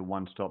CCA as a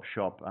one-stop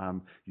shop?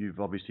 You've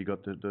obviously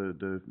got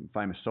the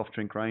famous soft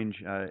drink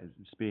range,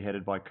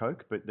 spearheaded by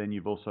Coke, but then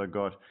you've also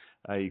got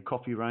a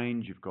coffee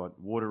range, you've got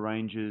water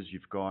ranges,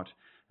 you've got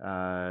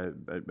a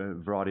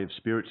variety of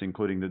spirits,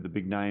 including the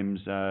big names,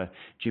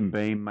 Jim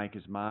Beam,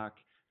 Maker's Mark.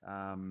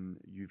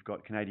 You've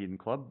got Canadian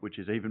Club, which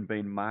has even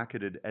been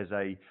marketed as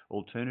a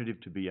alternative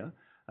to beer.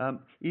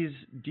 Is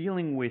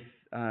dealing with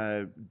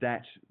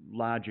that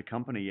larger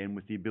company and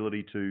with the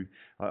ability to,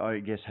 I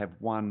guess, have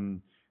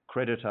one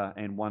creditor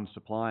and one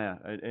supplier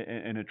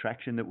an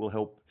attraction that will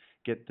help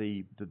get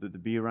the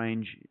beer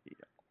range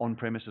on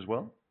premise as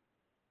well?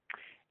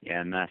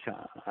 Yeah, Matt,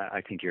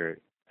 I think you're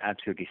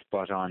absolutely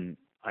spot on.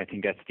 I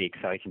think that's the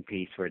exciting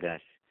piece, where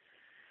that,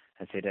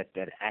 I'd say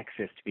that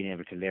access to being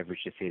able to leverage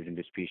the sales and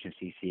distribution of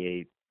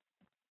CCA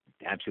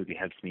absolutely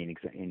helps me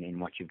in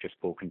what you've just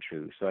spoken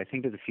through. So I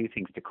think there's a few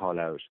things to call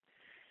out.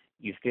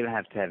 You still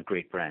have to have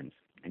great brands,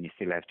 and you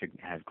still have to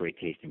have great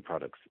tasting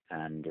products.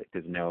 And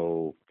there's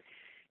no,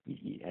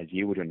 as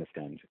you would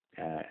understand,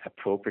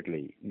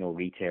 appropriately, no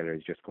retailer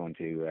is just going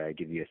to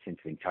give you a sense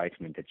of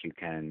entitlement that you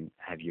can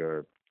have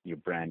your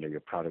brand or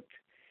your product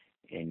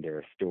in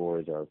their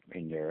stores or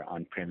in their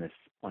on-premise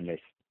unless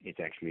it's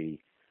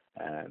actually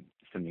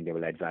something that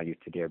will add value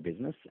to their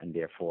business, and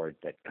therefore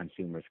that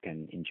consumers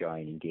can enjoy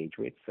and engage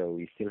with. So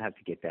you still have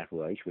to get that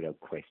right without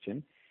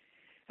question.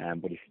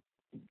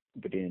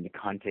 But in the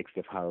context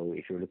of how,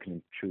 if you're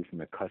looking through from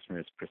a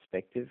customer's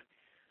perspective,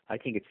 I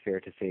think it's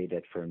fair to say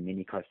that for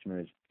many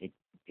customers, it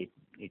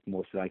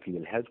most likely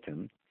will help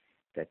them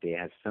that they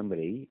have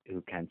somebody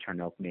who can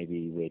turn up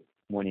maybe with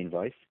one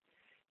invoice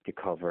to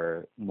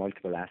cover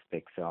multiple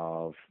aspects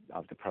of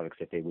the products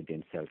that they would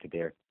then sell to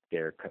their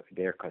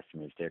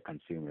customers, their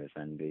consumers,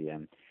 and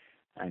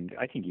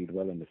I think you'd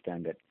well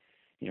understand that.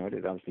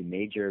 There's obviously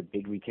major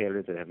big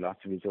retailers that have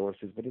lots of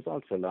resources, but there's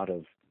also a lot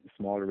of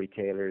smaller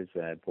retailers,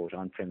 both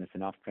on-premise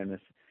and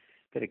off-premise,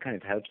 that it kind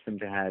of helps them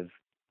to have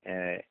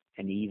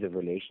an ease of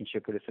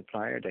relationship with a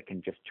supplier that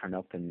can just turn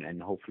up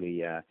and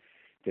hopefully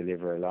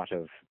deliver a lot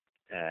of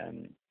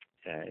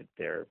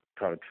their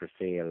product for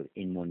sale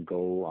in one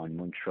go, on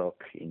one truck,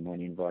 in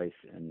one invoice,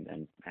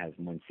 and have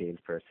one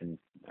salesperson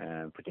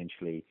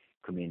potentially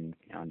come in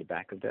on the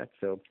back of that.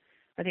 So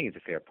I think it's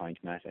a fair point,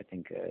 Matt. I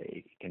think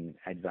it can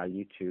add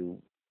value to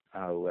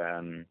how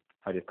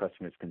the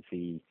customers can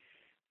see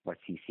what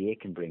CCA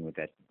can bring with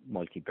that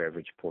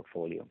multi-beverage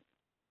portfolio.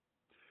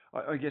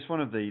 I guess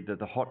one of the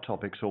hot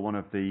topics, or one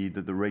of the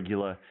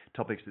regular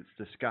topics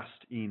that's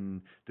discussed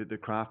in the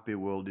craft beer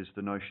world, is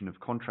the notion of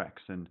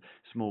contracts, and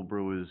small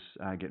brewers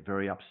get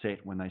very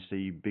upset when they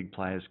see big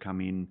players come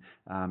in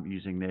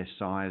using their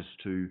size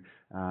to,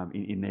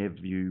 in their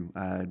view,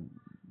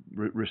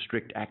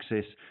 restrict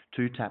access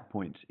to tap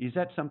points. Is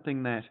that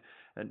something that,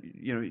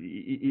 do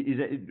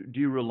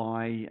you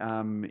rely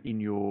in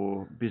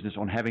your business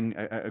on having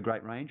a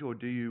great range, or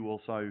do you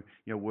also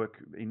work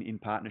in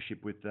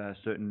partnership with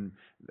certain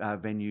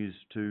venues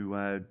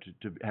to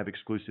have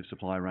exclusive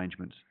supply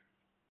arrangements?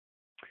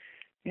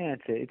 Yeah,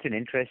 it's an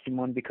interesting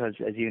one, because,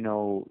 as you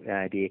know,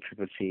 the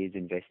ACCC is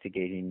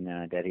investigating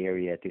that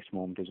area at this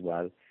moment as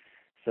well.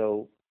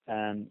 So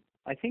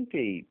I think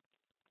the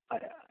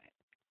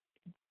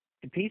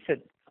piece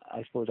that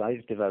I suppose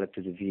I've developed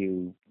as a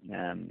view,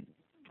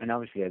 and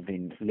obviously I've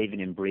been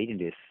living and breathing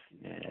this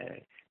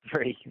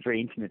very,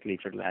 very intimately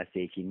for the last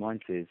 18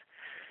 months, is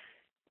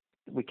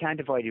we can't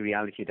avoid the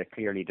reality that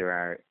clearly there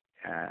are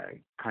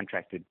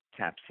contracted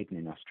tap sitting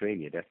in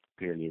Australia. That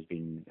clearly has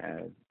been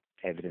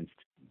evidenced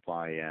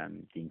by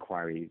the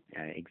inquiry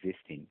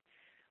existing.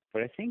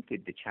 But I think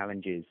that the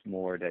challenge is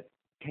more that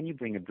can you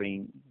bring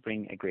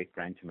a great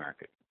brand to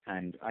market?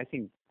 And I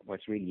think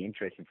what's really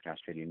interesting for the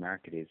Australian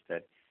market is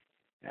that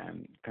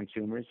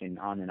consumers in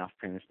on and off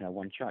premise now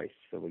one choice.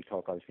 So we'll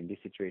talk obviously in this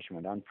situation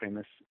with on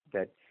premise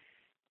that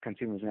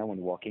consumers now when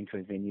they walk into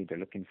a venue, they're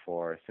looking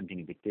for something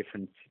a bit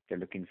different. They're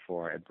looking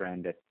for a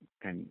brand that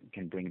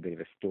can bring a bit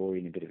of a story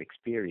and a bit of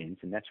experience,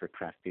 and that's where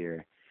craft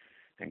beer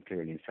and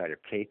clearly cider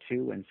play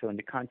too. And so in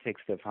the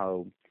context of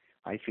how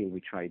I feel we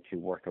try to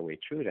work our way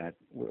through that,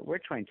 we're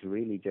trying to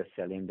really just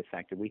sell in the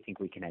fact that we think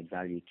we can add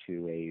value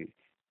to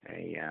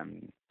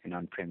an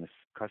on-premise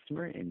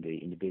customer in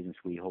the business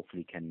we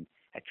hopefully can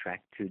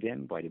attract to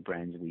them by the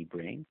brands we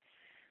bring.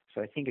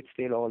 So I think it's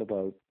still all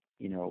about,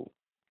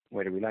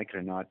 whether we like it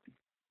or not,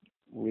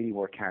 really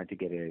work hard to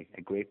get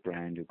a great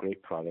brand, a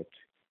great product,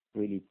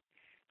 really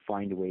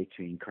find a way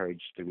to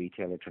encourage the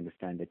retailer to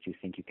understand that you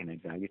think you can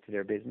add value to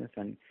their business.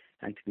 And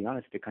to be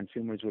honest, the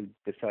consumers will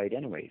decide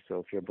anyway. So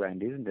if your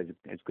brand isn't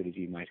as good as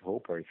you might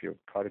hope, or if your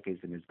product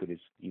isn't as good as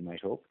you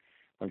might hope,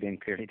 well then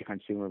clearly the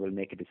consumer will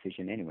make a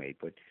decision anyway.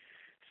 But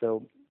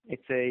so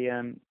it's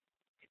a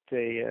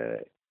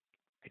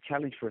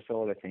challenge for us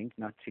all, I think,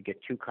 not to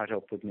get too caught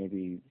up with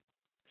maybe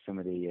some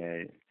of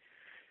the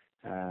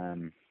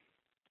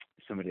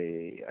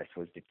I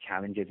suppose the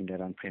challenges in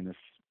that on-premise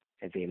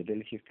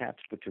availability of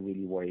taps, but to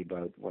really worry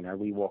about, well, are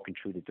we walking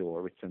through the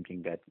door with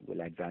something that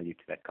will add value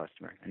to that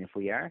customer? And if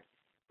we are,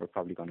 we're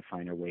probably going to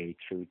find our way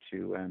through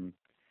to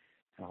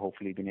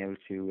hopefully being able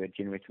to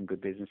generate some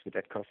good business with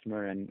that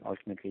customer and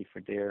ultimately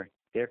for their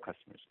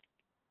customers.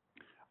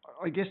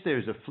 I guess there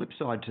is a flip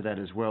side to that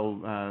as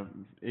well,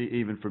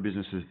 even for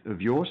businesses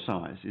of your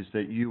size, is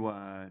that you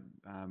are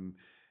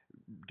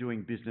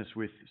doing business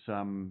with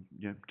some,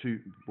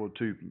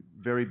 two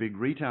very big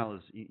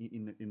retailers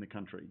in the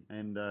country,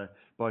 and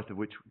both of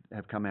which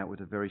have come out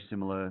with a very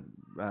similar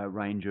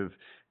range of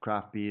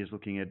craft beers,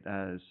 looking at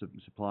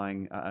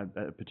supplying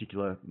a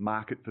particular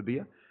market for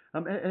beer.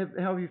 How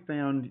have you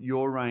found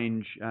your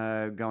range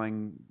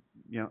going,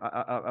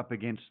 up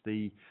against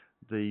the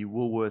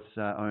Woolworths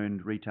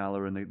owned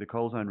retailer and the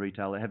Coles owned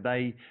retailer? Have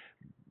they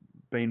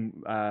been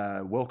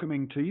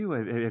welcoming to you?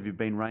 Have you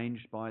been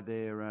ranged by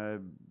their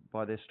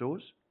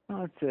stores?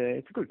 Well,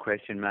 it's a good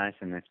question, Matt,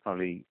 and it's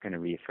probably kind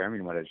of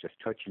reaffirming what I was just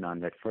touching on,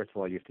 that first of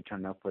all, you have to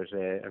turn up with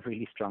a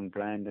really strong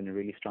brand and a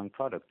really strong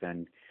product.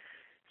 And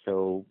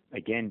so,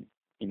 again,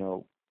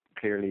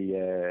 clearly,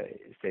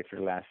 say for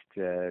the last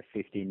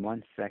 15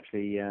 months,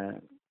 actually,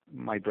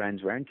 my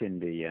brands weren't in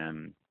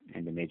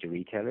the major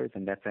retailers,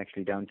 and that's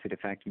actually down to the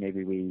fact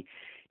maybe we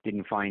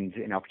didn't find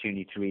an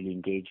opportunity to really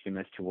engage them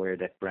as to where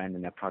that brand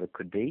and that product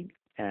could be.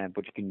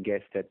 But you can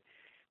guess that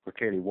we're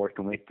clearly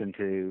working with them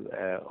to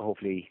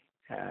hopefully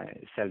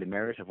sell the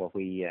merit of what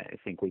we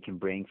think we can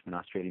bring from an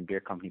Australian beer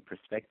company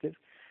perspective.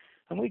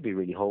 And we'd be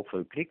really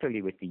hopeful,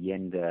 particularly with the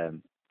Yenda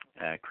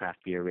craft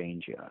beer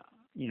range.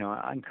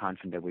 I'm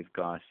confident that we've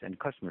got, and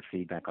customer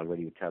feedback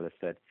already would tell us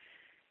that,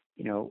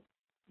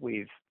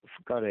 we've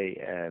got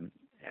a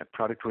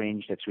product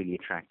range that's really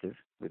attractive.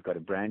 We've got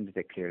a brand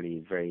that clearly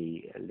is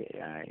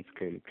it's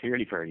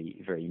clearly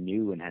very, very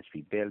new and has to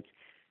be built.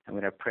 And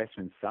with our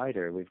Pressman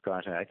cider, we've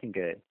got, I think,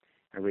 a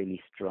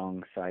really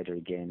strong cider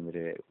again with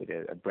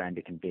a brand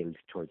that can build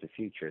towards the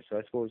future. So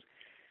I suppose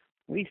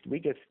we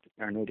just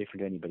are no different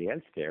to anybody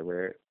else there,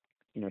 where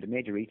the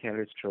major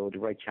retailers throw the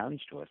right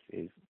challenge to us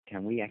is,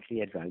 can we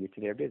actually add value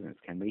to their business?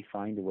 Can we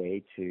find a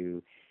way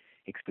to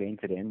explain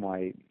to them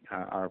why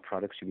our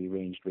products should be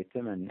ranged with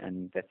them?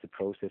 And that's a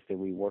process that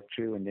we work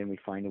through, and then we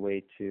find a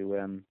way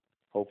to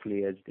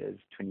hopefully as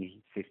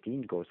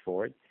 2015 goes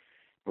forward,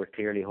 we're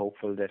clearly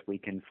hopeful that we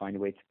can find a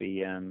way to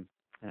be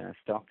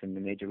stocked in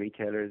the major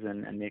retailers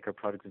and make our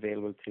products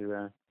available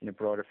to in a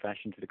broader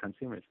fashion to the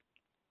consumers.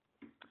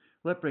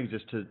 Well, that brings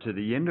us to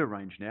the Yenda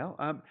range now.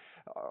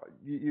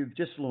 You've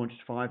just launched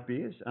 5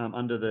 beers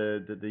under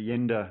the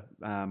Yenda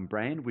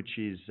brand, which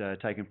is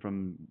taken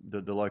from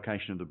the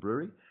location of the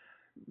brewery.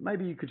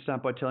 Maybe you could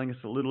start by telling us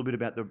a little bit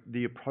about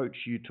the approach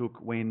you took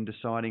when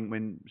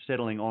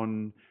settling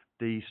on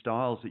the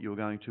styles that you were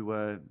going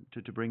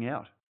to bring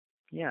out.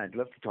 Yeah, I'd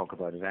love to talk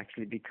about it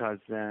actually, because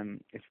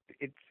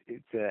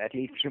it's at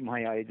least through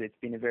my eyes, it's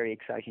been a very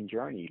exciting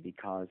journey,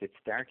 because it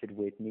started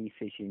with me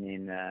sitting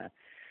in.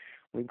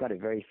 We've got a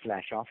very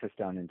flash office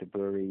down in the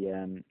brewery,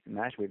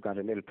 Matt. We've got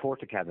a little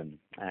porta cabin,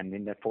 and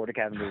in that porta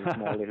cabin there's a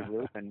small little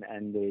room, and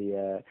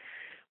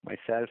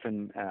myself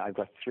and I've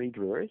got 3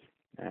 brewers.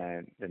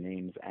 The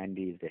name's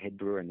Andy is the head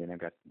brewer, and then I've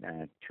got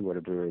 2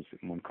 other brewers,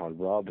 one called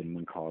Rob and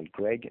one called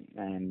Greg,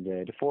 and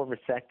the 4 of us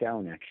sat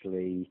down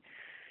actually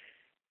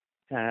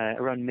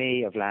around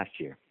May of last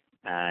year,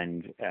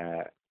 and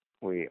I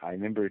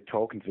remember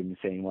talking to them and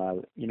saying,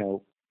 well,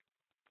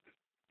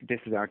 this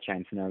is our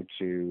chance now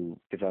to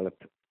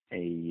develop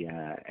a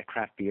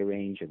craft beer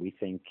range that we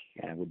think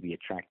would be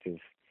attractive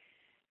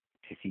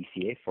to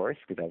CCA first,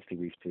 because obviously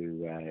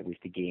we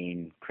have to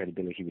gain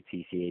credibility with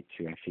CCA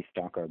to actually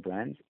stock our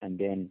brands, and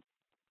then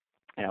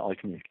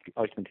ultimately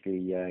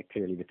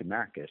clearly with the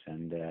market.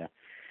 And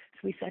so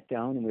we sat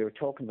down and we were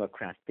talking about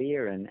craft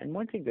beer. And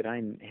one thing that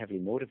I'm heavily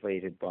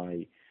motivated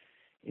by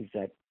is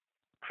that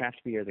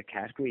craft beer, the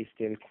category, is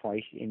still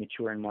quite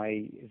immature in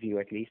my view,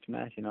 at least,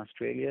 Matt, in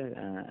Australia.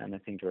 And I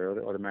think there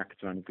are other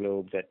markets around the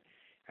globe that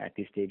at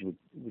this stage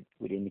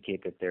would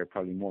indicate that they're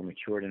probably more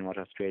mature than what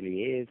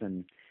Australia is.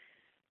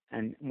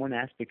 And one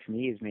aspect for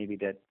me is maybe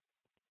that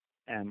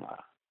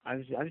I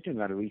was doing a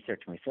lot of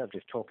research myself,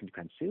 just talking to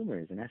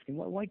consumers and asking,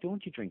 why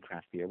don't you drink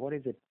craft beer? What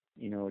is it,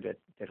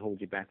 that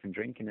holds you back from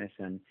drinking it?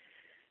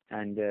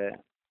 And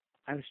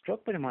I was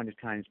struck by the amount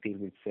of times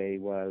people would say,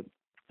 well,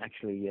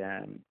 actually, you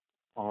have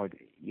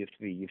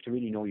to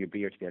really know your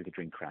beer to be able to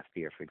drink craft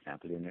beer, for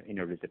example. In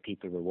other words, that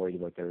people were worried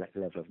about the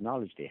level of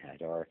knowledge they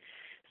had, or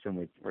some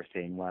were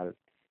saying, well,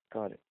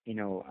 God,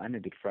 I'm a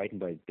bit frightened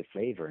by the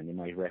flavour, and they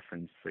might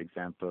reference, for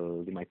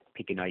example, they might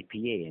pick an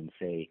IPA and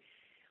say,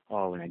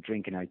 oh, when I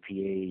drink an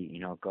IPA,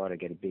 God, I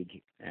get a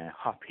big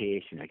hop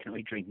hit, and I can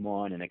only drink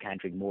one, and I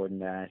can't drink more than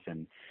that,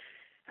 and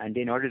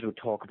then others would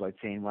talk about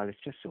saying, well, it's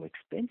just so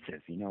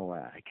expensive,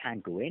 I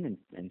can't go in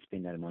and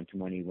spend that amount of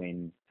money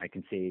when I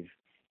can save,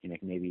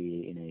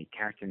 maybe in a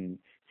carton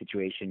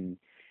situation,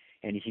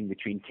 anything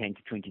between $10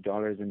 to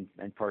 $20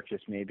 and purchase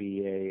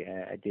maybe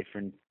a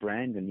different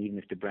brand. And even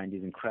if the brand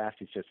isn't craft,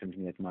 it's just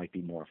something that might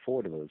be more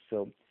affordable.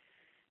 So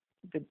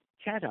the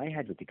chat I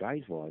had with the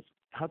guys was,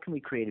 how can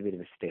we create a bit of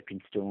a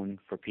stepping stone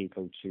for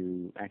people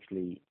to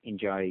actually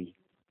enjoy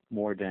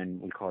more than,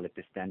 we'll call it,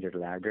 the standard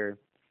lager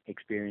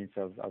experience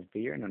of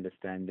beer, and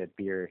understand that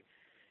beer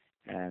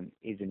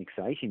is an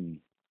exciting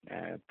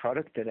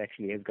product that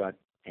actually has got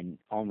an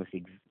almost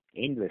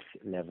endless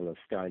level of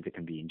styles that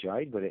can be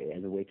enjoyed, but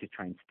as a way to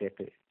try and step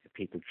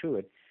people through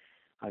it,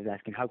 I was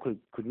asking, how could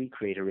we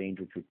create a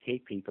range which would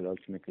take people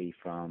ultimately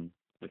from,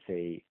 let's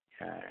say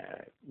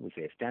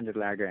a standard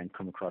lager and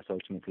come across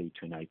ultimately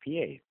to an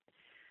IPA.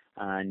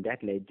 And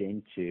that led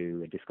then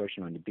to a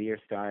discussion on the beer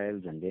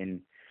styles, and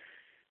then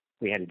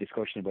we had a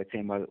discussion about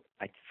saying, well,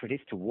 for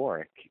this to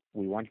work,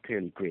 we want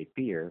clearly great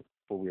beer,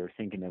 but we were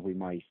thinking that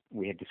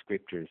we had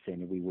descriptors saying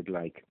that we would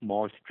like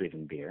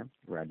malt-driven beer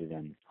rather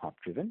than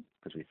hop-driven,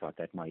 because we thought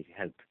that might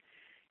help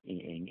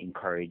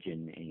encourage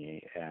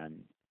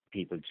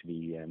people to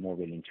be more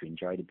willing to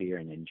enjoy the beer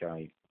and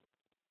enjoy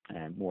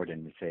more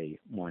than, say,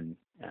 one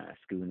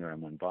schooner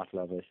and one bottle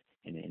of it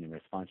in a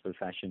responsible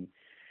fashion.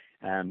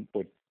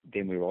 But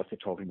then we were also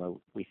talking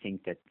about, we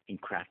think that in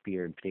craft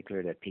beer in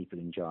particular, that people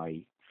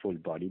enjoy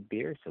full-bodied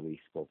beer. So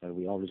we spoke that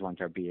we always want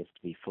our beers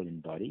to be full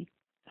in body,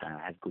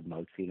 have good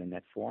mouthfeel in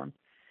that form.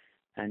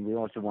 And we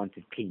also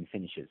wanted clean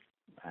finishes.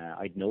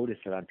 I'd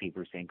noticed a lot of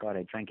people were saying, God,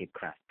 I drank a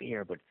craft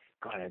beer, but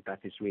God, I've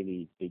got this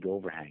really big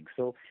overhang.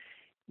 So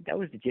that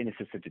was the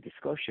genesis of the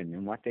discussion.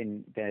 And what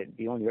then,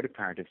 the only other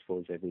part, I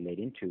suppose, that we led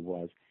into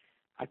was,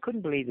 I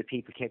couldn't believe that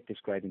people kept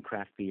describing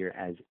craft beer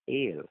as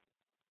ale.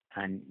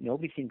 And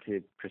nobody seemed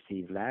to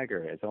perceive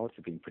lager as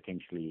also being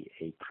potentially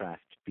a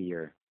craft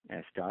beer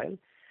style.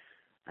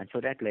 And so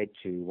that led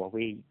to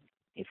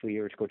if we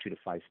were to go through the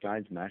 5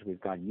 styles, Matt, we've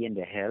got Yen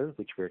de Hell,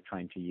 which we're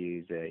trying to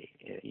use,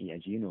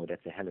 as you know,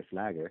 that's a Helles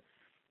lager.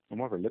 And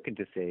what we're looking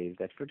to say is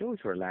that for those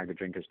who are lager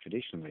drinkers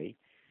traditionally,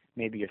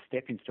 maybe you're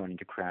stepping stone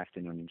into craft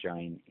and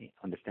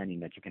understanding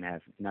that you can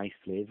have nice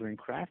flavour in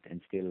craft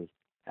and still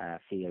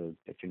feel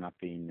that you're not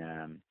being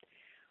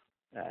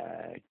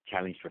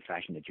challenged for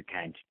fashion, that you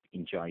can't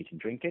enjoy it and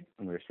drink it.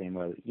 And we're saying,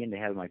 well, Yen de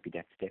Hell might be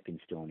that stepping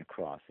stone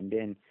across. And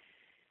then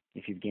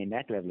if you've gained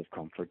that level of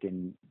comfort,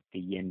 then the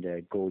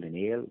Yenda Golden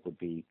Ale would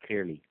be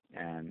clearly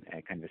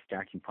a kind of a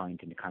starting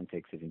point in the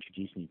context of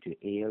introducing you to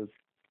ales.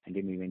 And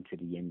then we went to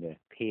the Yenda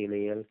Pale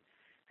Ale,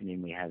 and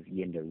then we have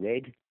Yenda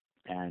Red,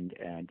 and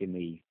then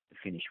we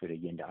finish with a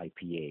Yenda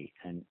IPA.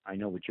 And I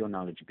know with your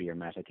knowledge of beer,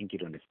 Matt, I think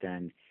you'd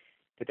understand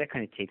that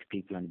kind of takes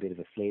people on a bit of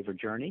a flavour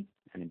journey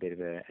and a bit of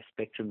a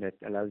spectrum that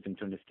allows them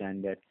to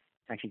understand that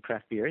actually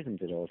craft beer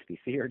isn't at all to be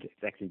feared.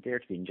 It's actually there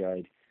to be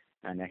enjoyed,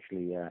 and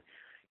actually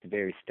the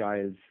various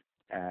styles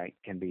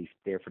can be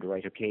there for the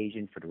right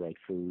occasion, for the right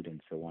food,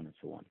 and so on and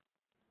so on.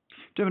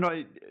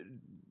 Dermot,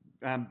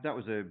 that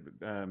was a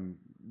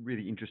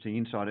really interesting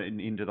insight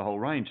into the whole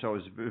range. So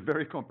it was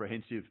very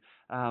comprehensive.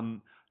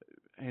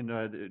 And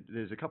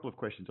there's a couple of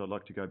questions I'd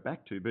like to go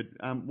back to. But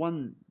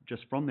one,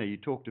 just from there, you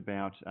talked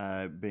about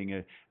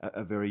being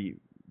a very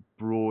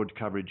broad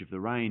coverage of the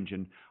range.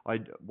 And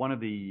one of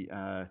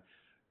the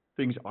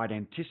things I'd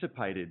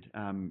anticipated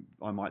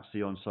I might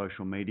see on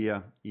social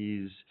media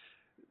is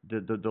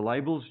the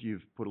labels.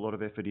 You've put a lot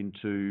of effort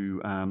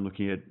into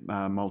looking at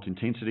malt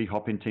intensity,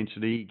 hop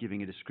intensity,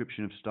 giving a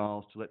description of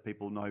styles to let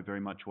people know very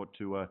much what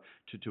to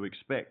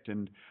expect.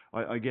 And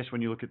I guess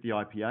when you look at the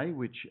IPA,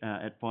 which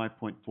at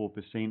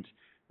 5.4%,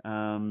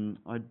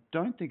 I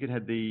don't think it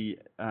had the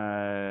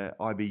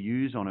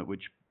IBUs on it,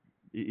 which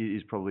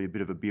is probably a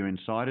bit of a beer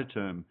insider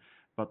term.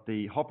 But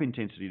the hop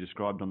intensity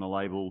described on the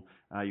label,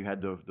 you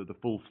had the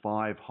full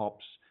 5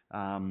 hops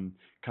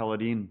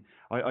coloured in.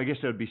 I guess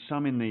there would be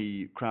some in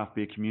the craft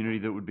beer community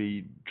that would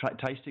be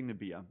tasting the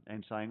beer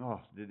and saying, oh,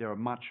 there are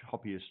much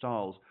hoppier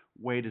styles.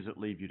 Where does it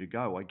leave you to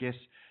go? I guess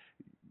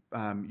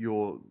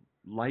your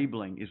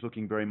labelling is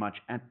looking very much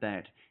at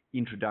that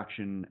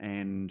introduction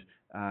and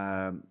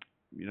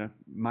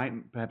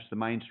perhaps the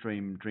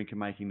mainstream drinker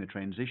making the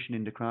transition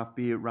into craft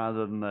beer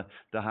rather than the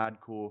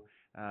hardcore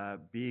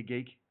beer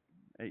geek.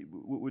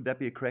 Would that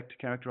be a correct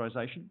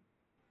characterisation?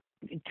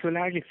 To a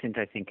large extent,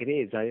 I think it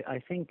is.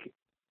 I think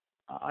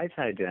I've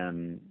had,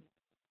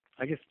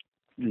 I just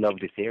love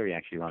this area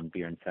actually around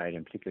beer and cider,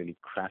 and particularly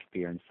craft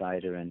beer and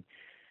cider. And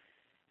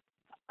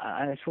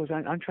I suppose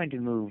I'm trying to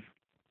move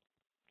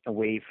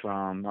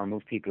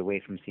people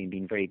away from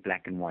being very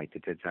black and white.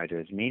 That there's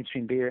either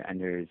mainstream beer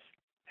and there's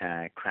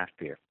craft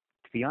beer.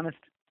 To be honest,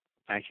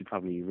 I actually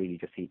probably really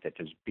just eat that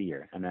there's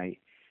beer. And I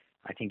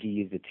think you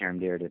used the term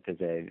there that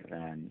there's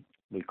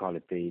we'll call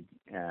it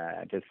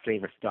there's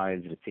flavour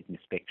styles that sit in the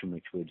spectrum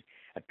which would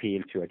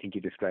appeal to, I think you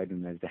described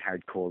them as the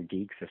hardcore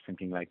geeks or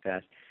something like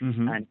that.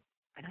 Mm-hmm. And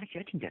actually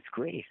I think that's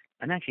great.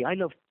 And actually I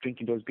love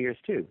drinking those beers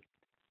too.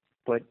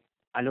 But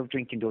I love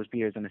drinking those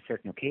beers on a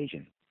certain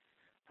occasion.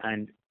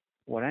 And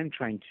what I'm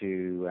trying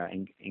to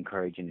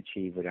encourage and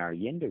achieve with our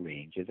Yenda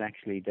range is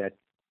actually that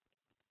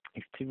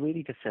is to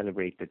really to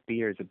celebrate that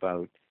beer is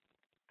about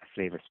a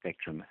flavour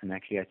spectrum. And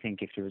actually I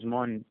think if there was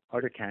one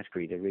other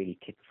category that really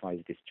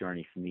typifies this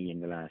journey for me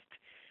in the last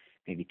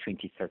maybe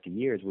 20, 30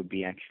 years would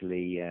be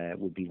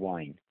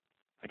wine.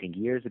 I think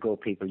years ago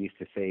people used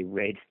to say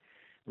red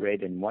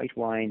and white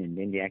wine, and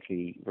then they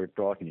actually were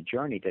brought on a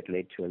journey that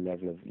led to a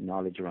level of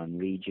knowledge around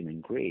region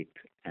and grape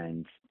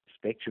and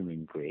spectrum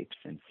in grapes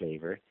and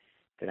flavour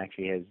that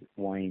actually has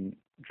wine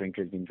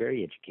drinkers been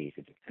very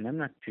educated. And I'm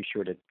not too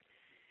sure that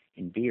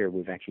in beer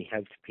we've actually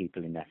helped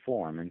people in that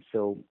form. And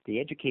so the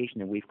education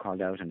that we've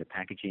called out on the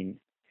packaging,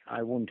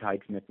 I won't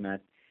hide from it,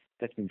 Matt,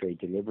 that's been very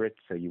deliberate.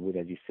 So you would,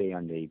 as you say,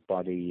 on the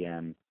body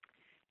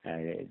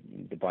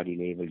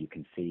label, you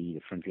can see,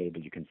 the front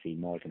label, you can see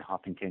malt and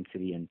hop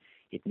intensity, and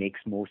it makes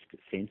most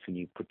sense when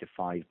you put the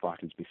 5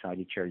 bottles beside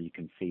each other. You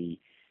can see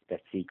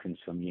that sequence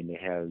from Yenda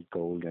Hell,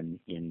 Golden,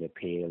 Yenda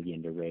Pale,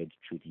 Yenda Red,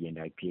 through to Yenda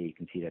IPA. You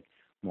can see that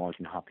malt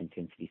and hop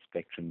intensity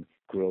spectrum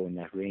grow in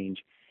that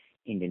range.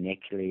 In the neck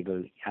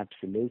label,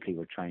 absolutely,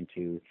 we're trying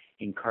to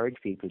encourage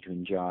people to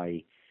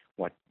enjoy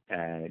what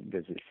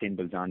there's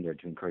symbols on there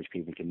to encourage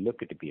people to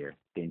look at the beer,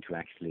 then to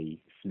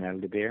actually smell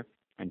the beer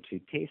and to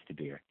taste the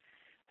beer.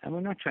 And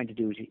we're not trying to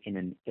do it in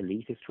an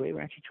elitist way.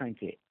 We're actually trying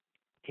to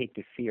take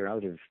the fear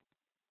out of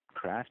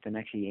craft and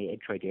actually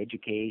try to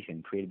educate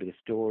and create a bit of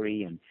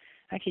story and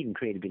actually even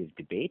create a bit of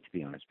debate, to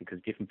be honest,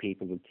 because different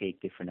people will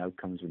take different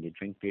outcomes when they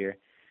drink beer.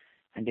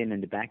 And then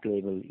in the back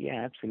label,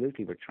 yeah,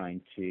 absolutely, we're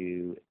trying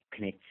to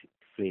connect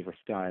flavour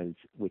styles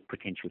with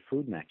potential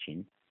food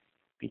matching,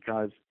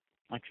 because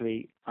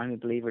actually I'm a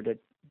believer that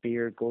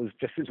beer goes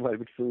just as well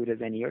with food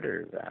as any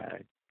other, I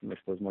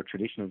suppose, more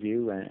traditional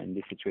view. And in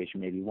this situation,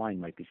 maybe wine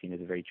might be seen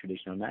as a very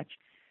traditional match.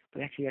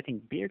 But actually, I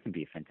think beer can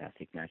be a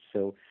fantastic match.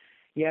 So,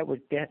 yeah,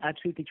 we're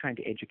absolutely trying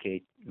to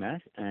educate,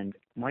 Matt. And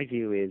my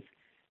view is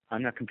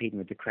I'm not competing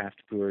with the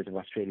craft brewers of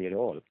Australia at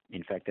all.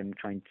 In fact, I'm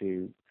trying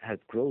to help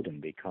grow them,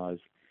 because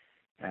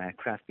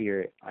craft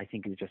beer, I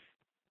think, is just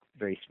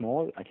very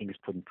small. I think it's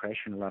putting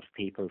pressure on a lot of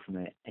people from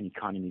an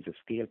economies of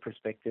scale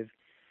perspective.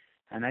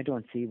 And I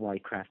don't see why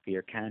craft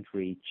beer can't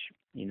reach,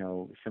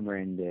 somewhere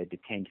in the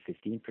 10 to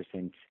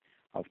 15%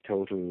 of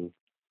total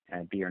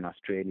beer in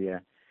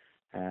Australia.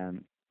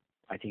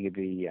 I think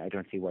I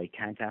don't see why it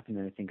can't happen,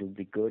 and I think it would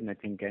be good. And I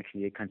think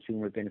actually the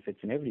consumer benefits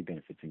and everybody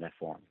benefits in that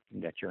form,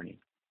 in that journey.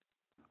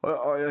 Well,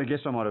 I guess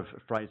I might have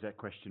phrased that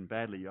question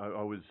badly. I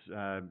was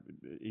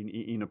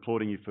in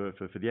applauding you for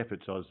the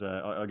efforts.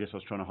 I guess I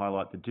was trying to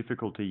highlight the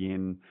difficulty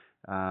in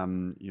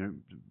the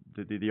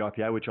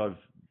IPA, which I've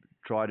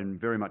tried and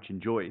very much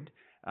enjoyed.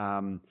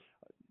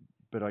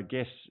 But I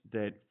guess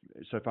that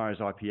so far as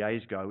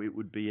IPAs go, it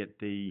would be at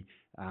the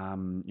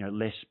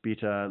less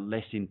bitter,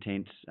 less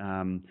intense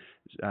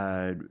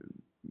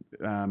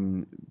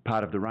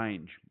part of the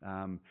range.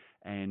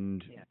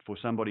 And for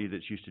somebody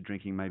that's used to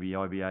drinking maybe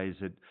IBAs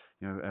that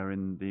are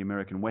in the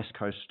American West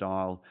Coast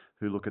style,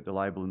 who look at the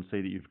label and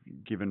see that you've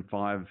given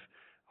 5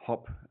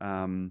 hops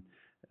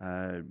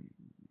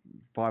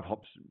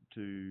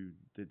to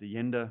the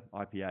Yenda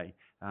IPA,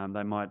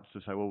 they might sort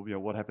of say, well,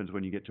 what happens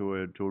when you get to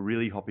a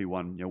really hoppy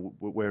one?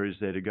 Where is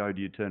there to go?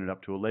 Do you turn it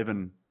up to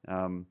 11?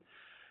 To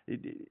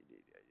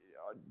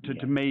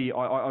me,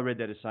 I read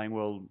that as saying,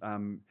 well,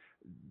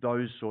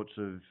 those sorts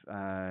of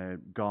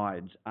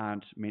guides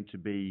aren't meant to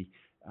be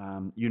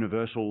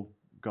universal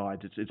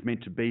guides. It's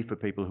meant to be for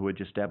people who are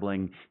just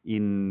dabbling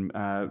in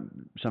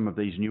some of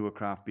these newer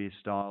craft beer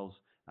styles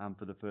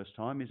for the first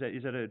time. Is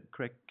that a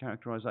correct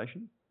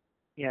characterisation?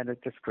 Yeah,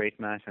 that's great,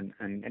 Matt.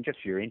 And just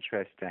for your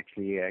interest,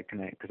 actually,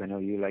 because I know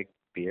you like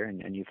beer,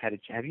 and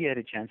have you had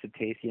a chance to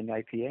taste the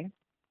IPA?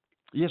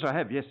 Yes, I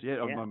have. Yes,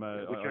 yeah.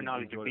 With your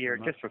knowledge of beer,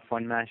 just for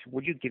fun, Matt,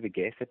 would you give a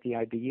guess at the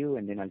IBU,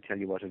 and then I'll tell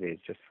you what it is,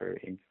 just for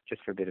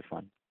a bit of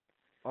fun.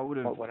 I would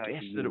have What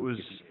guessed that it IBUs was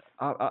you think?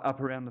 up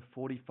around the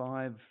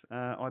 45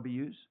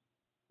 IBUs.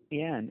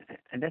 Yeah,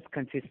 and that's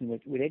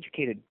consistent with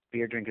educated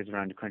beer drinkers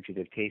around the country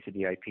that've tasted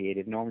the IPA.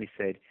 They've normally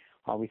said,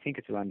 "Oh, we think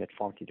it's around that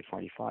 40 to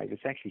 45."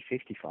 It's actually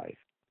 55.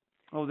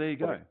 Oh, there you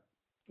go.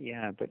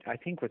 Yeah, but I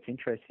think what's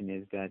interesting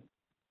is that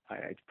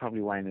it's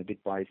probably why I'm a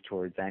bit biased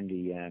towards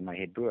Andy, my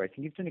head brewer. I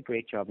think he's done a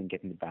great job in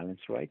getting the balance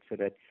right, so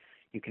that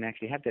you can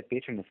actually have that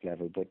bitterness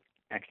level, but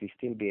actually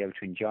still be able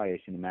to enjoy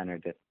it in a manner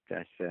that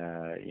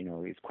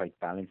is quite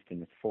balanced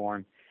in its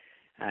form.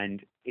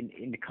 And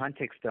in the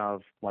context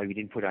of why we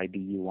didn't put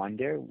IBU on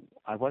there,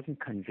 I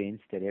wasn't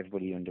convinced that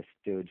everybody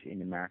understood in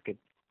the market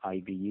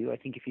IBU. I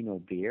think if you know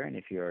beer and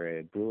if you're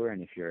a brewer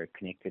and if you're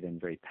connected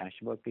and very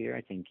passionate about beer,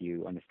 I think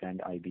you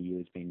understand IBU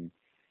as being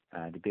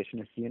the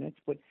bitterness units.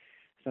 But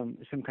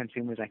some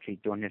consumers actually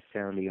don't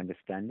necessarily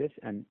understand it.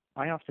 And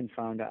I often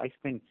found that I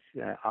spent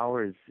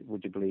hours,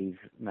 would you believe,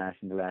 Matt,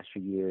 in the last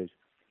few years,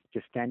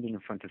 just standing in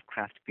front of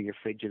craft beer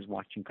fridges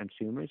watching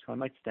consumers. So I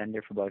might stand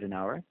there for about an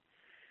hour.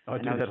 I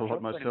do that a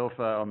lot myself.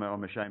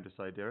 I'm ashamed to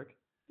say, Derek.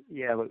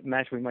 Yeah, well,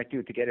 Matt, we might do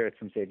it together at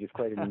some stage. It's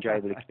quite an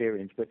enjoyable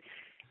experience. But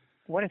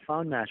what I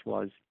found, Matt,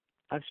 was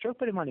I was struck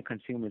by the amount of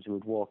consumers who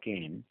would walk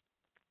in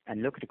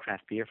and look at the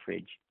craft beer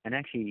fridge and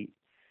actually,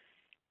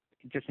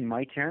 just in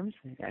my terms,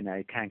 and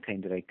I can't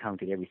claim that I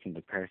counted every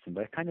single person,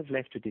 but I kind of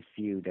left with this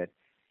view that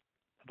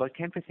about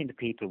 10% of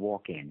people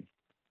walk in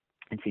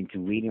and seem to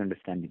really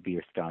understand the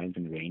beer styles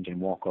and range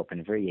and walk up and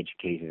are very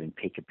educated and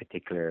pick a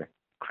particular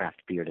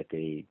craft beer that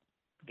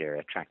they're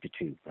attracted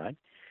to, right?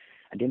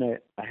 And then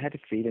I had a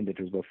feeling that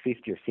there was about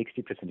 50 or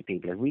 60% of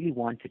people that really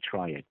want to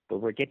try it, but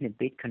we're getting a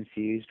bit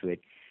confused with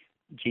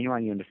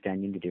genuinely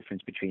understanding the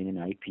difference between an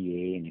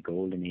IPA and a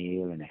golden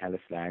ale and a Helles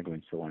lager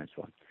and so on and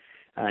so on.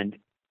 And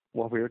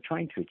what we were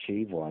trying to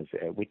achieve was,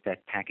 with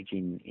that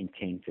packaging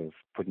intent of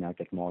putting out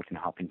that malt and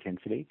hop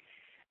intensity,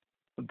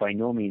 by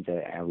no means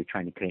are we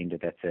trying to claim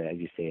that that's, as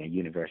you say, a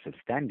universal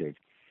standard,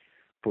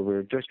 but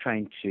we're just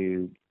trying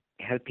to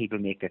help people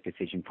make that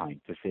decision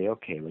point to say,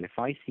 okay, well, if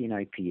I see an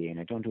IPA and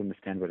I don't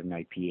understand what an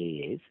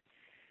IPA is,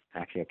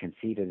 actually I can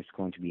see that it's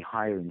going to be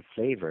higher in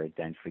flavour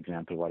than, for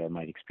example, what I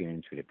might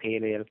experience with a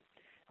pale ale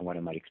and what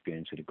I might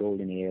experience with a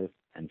golden ale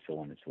and so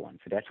on and so on.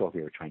 So that's what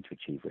we were trying to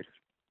achieve with it.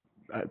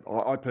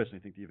 I personally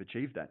think that you've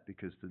achieved that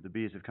because the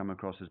beers have come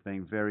across as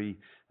being very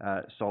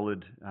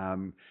solid,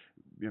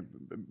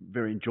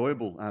 very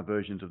enjoyable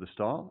versions of the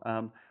style.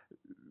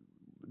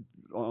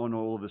 On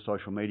all of the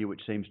social media,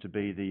 which seems to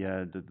be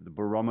the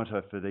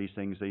barometer for these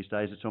things these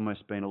days, it's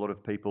almost been a lot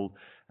of people,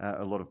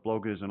 a lot of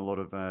bloggers and a lot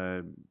of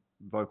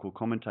vocal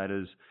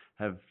commentators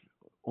have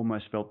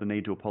almost felt the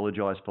need to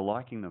apologise for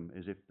liking them,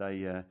 as if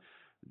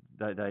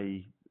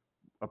they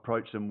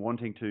approach them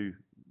wanting to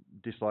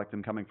dislike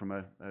them coming from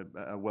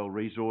a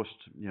well-resourced,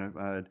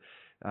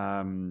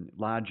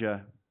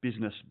 larger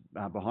business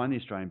behind the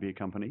Australian Beer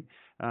Company,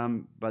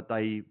 but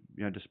they,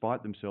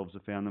 despite themselves,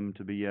 have found them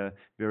to be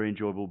very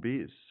enjoyable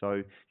beers.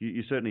 So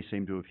you certainly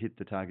seem to have hit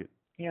the target.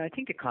 Yeah, I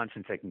think the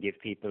confidence I can give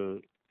people,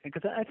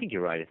 because I think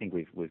you're right. I think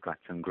we've got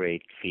some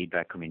great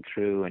feedback coming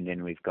through, and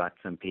then we've got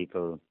some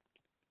people,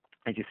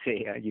 as you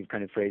say, you've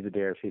kind of phrased it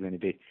there, feeling a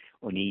bit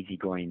uneasy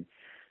going.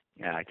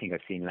 I think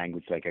I've seen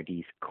language like, are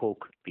these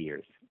Coke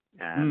beers?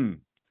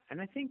 And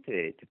I think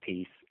the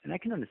piece, and I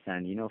can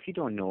understand, if you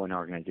don't know an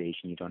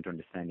organization, you don't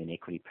understand an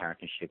equity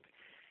partnership,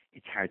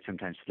 it's hard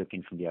sometimes to look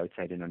in from the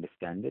outside and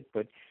understand it.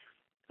 But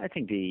I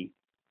think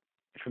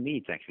for me,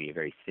 it's actually a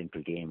very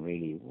simple game,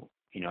 really.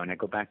 And I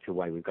go back to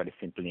why we've got a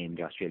simple name,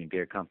 the Australian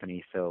Beer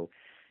Company. So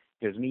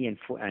there's me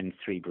and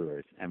three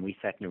brewers, and we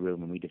sat in a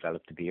room and we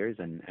developed the beers,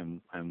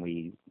 and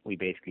we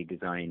basically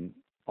design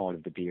all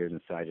of the beers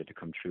inside it to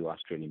come through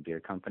Australian Beer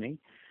Company.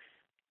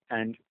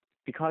 And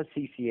because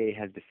CCA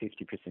has the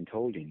 50%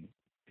 holding,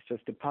 it's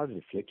just the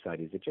positive flip side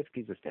is it just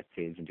gives us that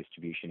sales and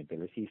distribution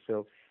ability.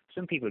 So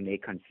some people may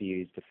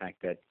confuse the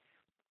fact that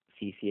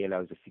CCA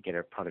allows us to get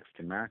our products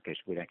to market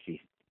with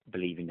actually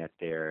believing that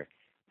they're,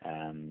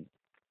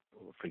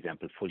 for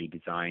example, fully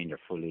designed or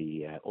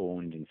fully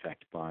owned, in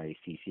fact, by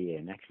CCA.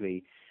 And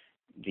actually,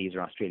 these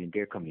are Australian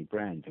Beer Company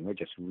brands, and we're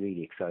just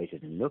really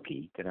excited and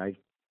lucky that I've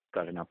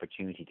got an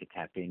opportunity to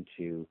tap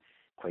into,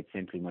 quite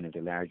simply, one of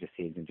the largest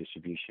sales and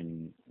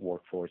distribution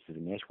workforces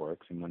and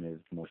networks and one of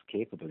the most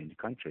capable in the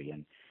country.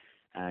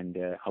 And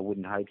I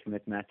wouldn't hide from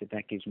it, Matt,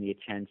 that gives me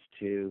a chance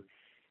to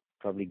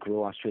probably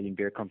grow Australian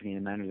Beer Company in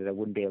a manner that I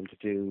wouldn't be able to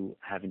do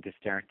having to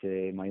start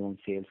my own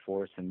sales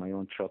force and my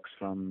own trucks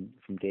from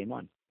day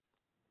one.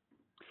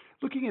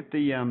 Looking at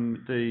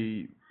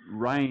the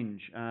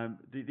range,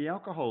 the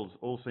alcohols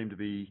all seem to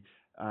be,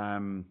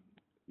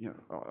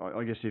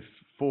 I guess if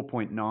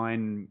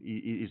 4.9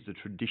 is the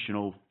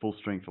traditional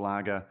full-strength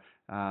lager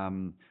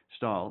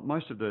style,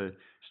 most of the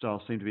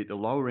styles seem to be at the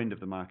lower end of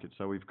the market.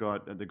 So we've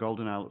got the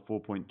Golden Ale at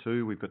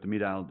 4.2, we've got the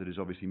Mid Ale that is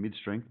obviously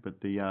mid-strength, but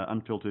the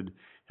unfiltered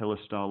Helles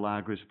style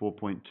lager is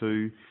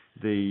 4.2,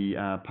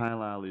 the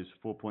Pale Ale is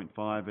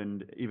 4.5,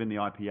 and even the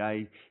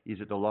IPA is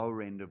at the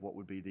lower end of what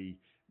would be the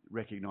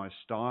recognised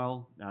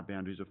style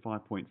boundaries of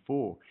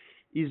 5.4.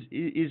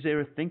 Is there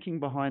a thinking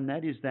behind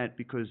that? Is that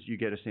because you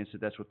get a sense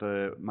that that's what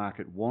the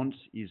market wants?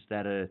 Is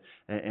that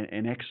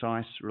an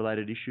excise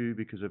related issue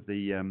because of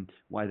the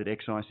way that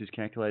excise is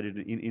calculated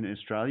in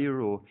Australia,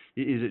 or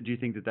is it? Do you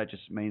think that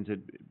just means that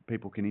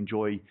people can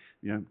enjoy,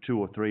 two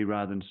or three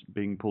rather than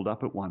being pulled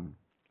up at one?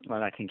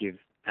 Well, I think you've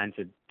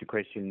answered the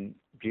question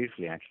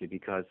beautifully, actually,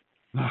 because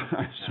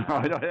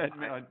Sorry,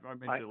 I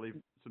meant to leave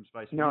some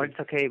space. No, it's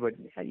okay, but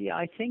yeah,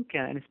 I think,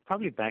 and it's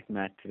probably back,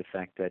 Matt, to the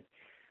fact that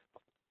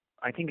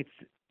I think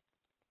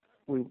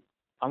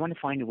I want to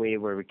find a way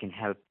where we can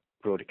help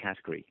grow the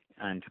category.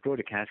 And to grow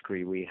the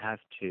category, we have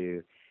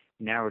to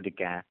narrow the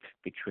gap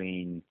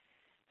between,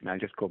 and I'll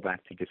just go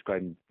back to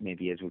describing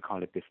maybe as we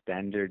call it the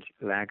standard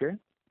lager,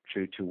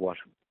 through to what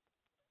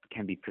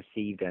can be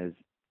perceived as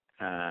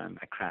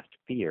a craft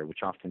beer, which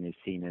often is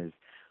seen as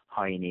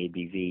high in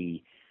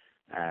ABV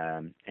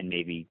and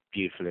maybe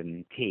beautiful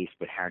in taste,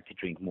 but hard to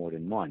drink more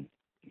than one.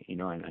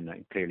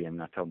 And clearly I'm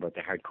not talking about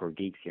the hardcore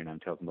geeks here, and I'm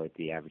talking about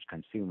the average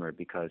consumer,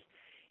 because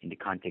in the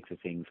context of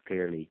things,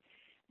 clearly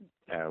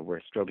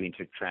we're struggling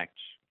to attract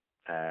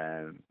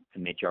a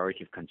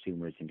majority of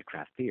consumers into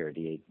craft beer.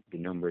 The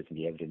numbers and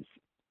the evidence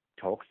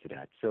talks to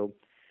that. So,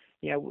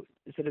 yeah,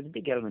 so there's a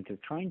big element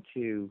of trying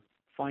to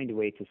find a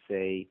way to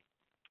say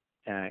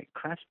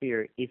craft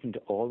beer isn't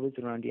always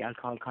around the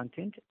alcohol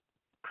content.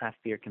 Craft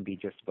beer can be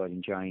just about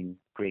enjoying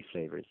great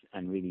flavors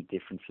and really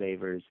different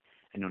flavors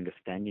and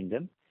understanding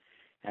them,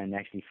 and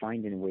actually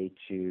finding a way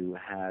to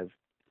have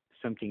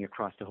something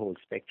across the whole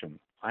spectrum.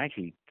 I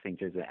actually think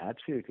there's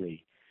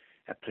absolutely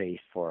a place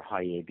for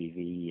high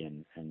ABV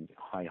and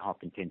high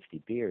hop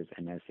intensity beers,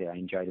 and as I say, I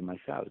enjoy them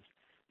myself.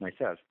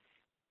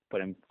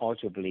 But I'm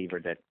also a believer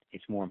that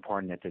it's more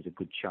important that there's a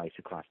good choice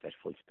across that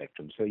full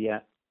spectrum. So yeah,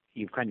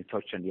 you've kind of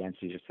touched on the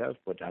answers yourself,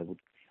 but I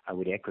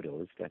would echo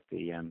those, that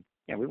we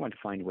want to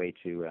find a way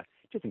to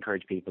just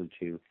encourage people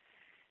to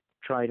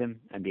try them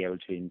and be able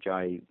to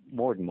enjoy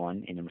more than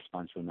one in a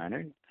responsible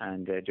manner,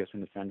 and just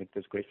understand that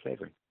there's great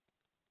flavour.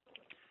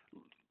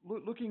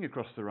 Looking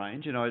across the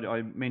range, and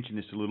I mentioned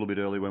this a little bit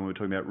earlier when we were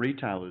talking about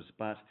retailers,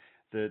 but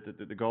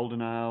the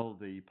golden ale,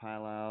 the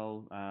pale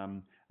ale,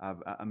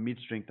 a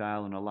mid-strength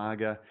ale and a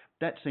lager,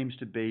 that seems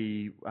to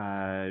be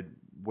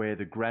where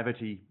the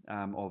gravity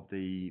of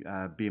the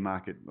beer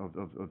market,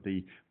 of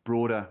the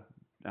broader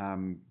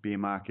beer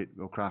market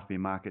or craft beer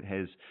market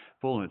has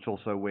fallen. It's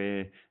also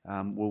where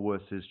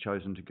Woolworths has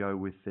chosen to go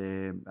with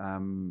their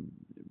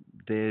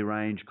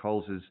range.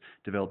 Coles has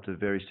developed a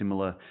very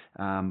similar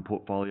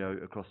portfolio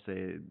across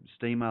their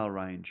steam ale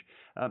range.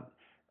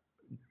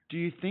 Do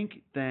you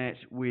think that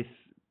with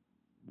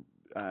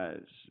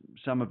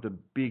some of the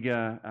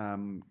bigger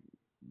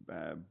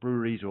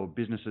breweries or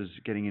businesses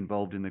getting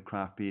involved in the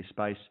craft beer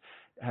space,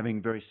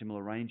 having very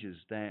similar ranges,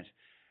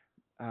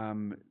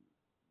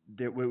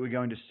 that we're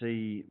going to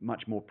see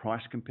much more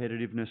price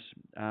competitiveness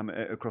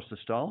across the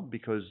style?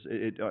 Because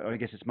I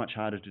guess it's much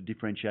harder to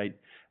differentiate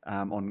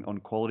on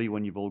quality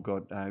when you've all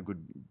got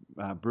good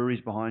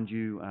breweries behind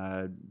you.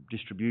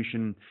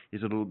 Distribution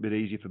is a little bit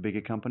easier for bigger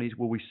companies.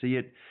 Will we see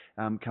it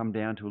come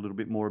down to a little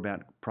bit more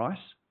about price?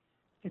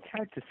 It's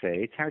hard to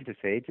say.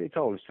 It's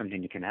always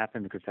something that can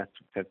happen, because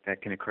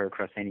that can occur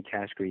across any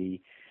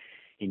category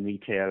in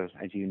retail,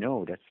 as you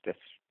know.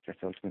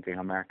 That's ultimately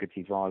how markets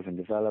evolve and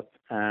develop.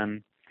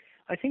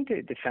 I think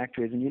the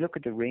factor is, when you look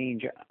at the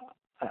range,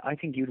 I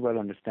think you'd well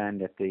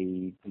understand that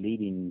the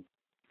leading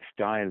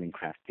style in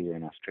craft beer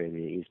in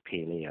Australia is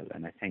pale ale,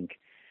 and I think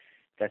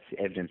that's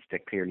evidence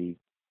that clearly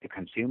the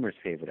consumers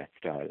favour that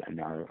style and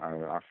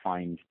are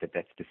find that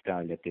that's the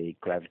style that they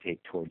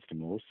gravitate towards the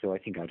most. So I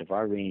think out of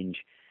our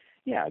range,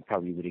 yeah, I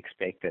probably would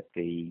expect that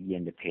the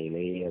Yenda Pale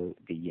Ale,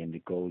 the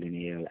Yenda Golden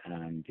Ale,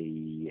 and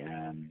the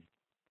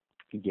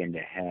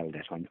Yenda Hell,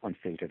 that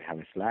unfiltered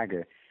Helles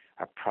Lager,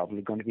 are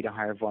probably going to be the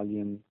higher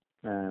volume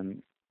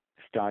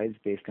styles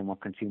based on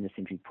what consumers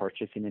seem to be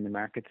purchasing in the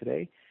market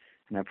today.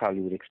 And I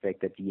probably would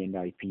expect that the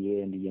Yenda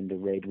IPA and the Yenda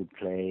Red would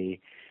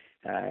play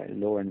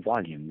lower in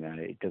volume.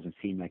 It doesn't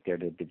seem like they're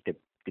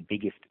the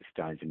biggest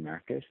styles in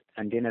market.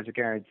 And then as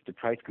regards the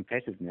price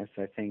competitiveness,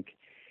 I think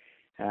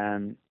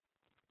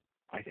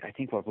I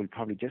think what we'll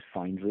probably just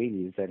find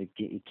really is that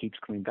it keeps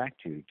coming back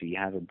to, do you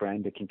have a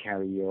brand that can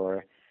carry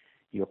your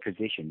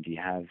position? Do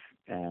you have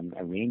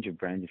a range of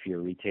brands, if you're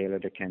a retailer,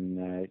 that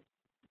can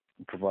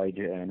provide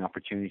an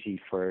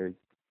opportunity for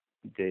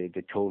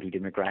the total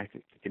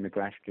demographic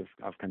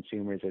of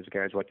consumers as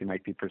regards what they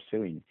might be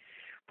pursuing?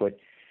 But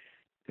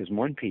there's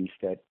one piece,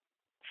 that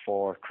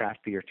for craft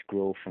beer to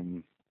grow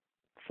from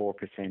 4%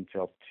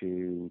 up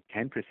to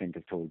 10%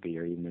 of total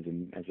beer,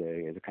 even as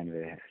a kind of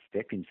a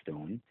stepping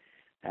stone,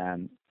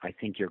 I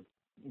think you're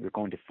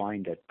going to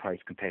find that price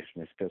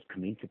competitiveness does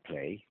come into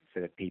play,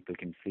 so that people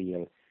can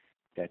feel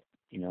that,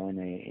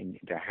 in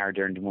their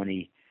hard-earned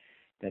money,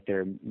 that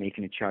they're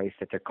making a choice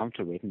that they're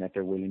comfortable with, and that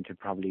they're willing to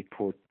probably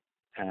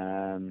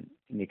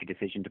make a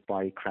decision to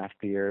buy craft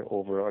beer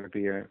over other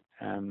beer,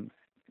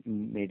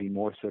 maybe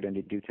more so than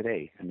they do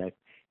today. And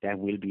that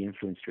will be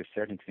influenced to a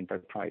certain extent by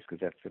price,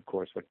 because that's, of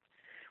course, what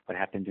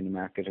happens in the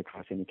market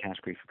across any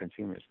category for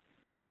consumers.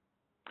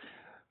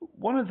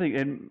 One of the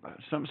things, and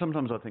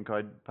sometimes I think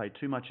I pay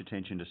too much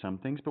attention to some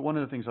things, but one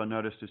of the things I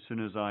noticed as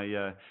soon as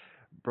I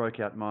broke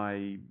out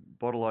my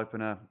bottle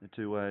opener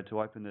to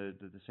open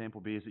the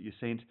sample beers that you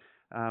sent,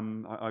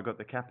 I got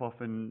the cap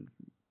off and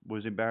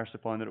was embarrassed to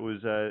find that it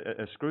was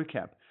a screw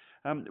cap.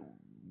 Um,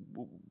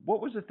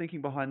 what was the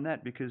thinking behind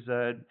that? Because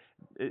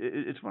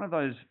it's one of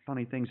those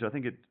funny things. I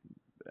think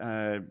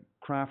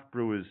craft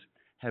brewers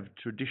have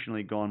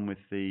traditionally gone with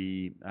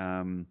the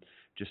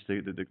just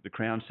the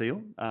crown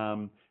seal,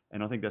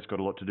 and I think that's got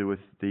a lot to do with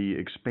the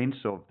expense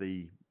of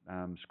the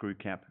screw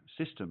cap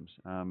systems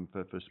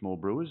for small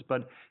brewers.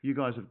 But you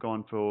guys have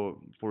gone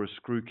for a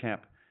screw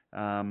cap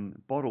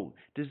bottle.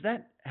 Does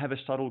that have a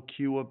subtle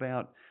cue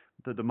about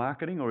the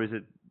marketing, or is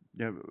it,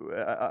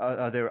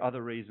 are there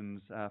other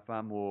reasons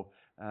far more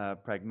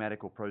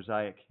pragmatic or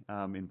prosaic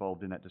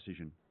involved in that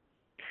decision?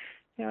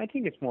 Yeah, I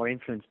think it's more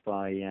influenced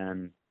by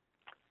and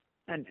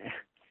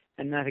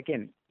that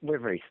again, we're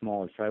very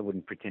small, so I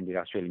wouldn't pretend the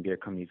Australian Beer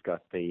Company's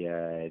got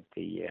the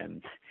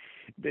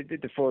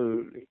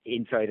full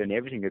insight on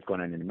everything that's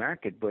going on in the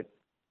market. But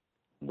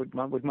with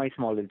my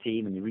small little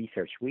team and the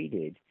research we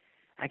did,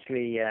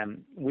 actually,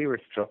 we were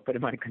struck by the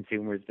amount of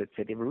consumers that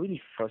said they were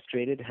really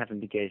frustrated having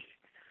to get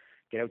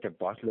out their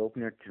bottle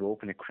opener to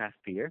open a craft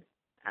beer.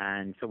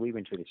 And so we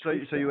went with it. So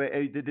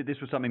this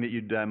was something that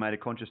you'd made a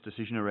conscious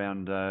decision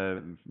around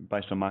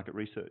based on market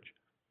research?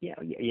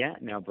 Yeah,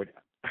 no, but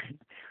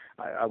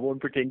I won't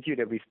pretend to you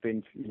that we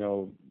spent,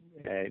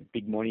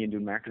 big money in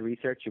doing market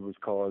research. It was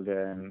called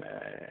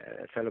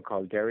a fellow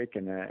called Derek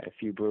and a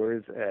few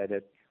brewers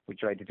that we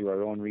tried to do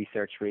our own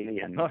research really.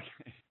 And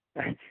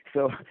okay.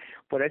 So,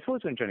 but I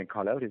suppose what I'm trying to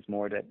call out is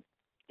more that,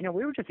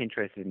 we were just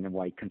interested in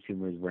why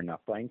consumers were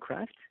not buying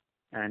craft.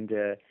 And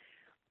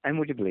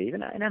would you believe,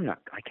 and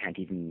I can't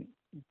even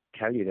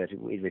tell you that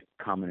it is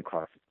common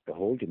across the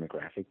whole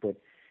demographic, but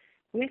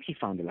we actually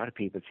found a lot of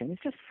people saying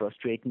it's just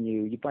frustrating.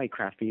 You buy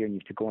craft beer and you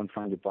have to go and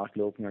find a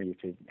bottle opener. You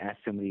have to ask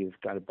somebody who's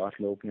got a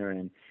bottle opener,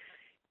 and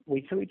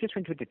we just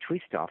went with the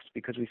twist offs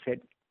because we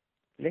said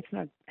let's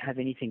not have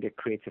anything that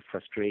creates a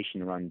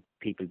frustration around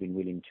people being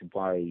willing to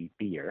buy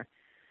beer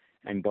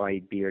and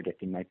buy beer that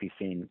they might be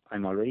saying,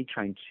 I'm already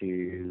trying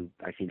to,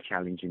 I feel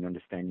challenged in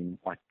understanding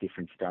what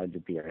different styles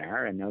of beer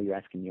are, and now you're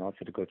asking me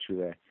also to go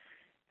through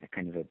a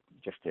kind of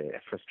just a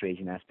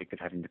frustration aspect of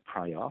having to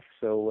pry off.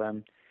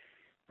 So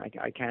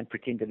I can't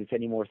pretend that it's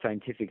any more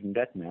scientific than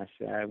that, Matt.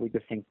 We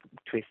just think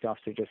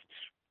twist-offs are just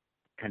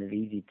kind of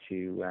easy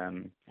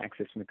to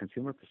access from a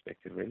consumer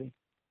perspective, really.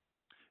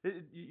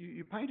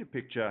 You paint a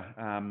picture,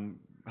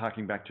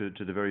 harking back to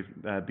the very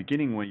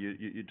beginning, where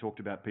you talked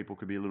about people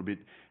could be a little bit,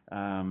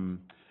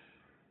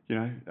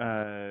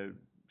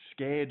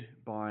 scared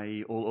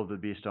by all of the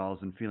beer styles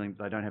and feeling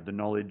they don't have the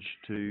knowledge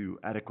to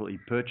adequately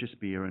purchase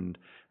beer, and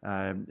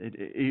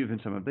even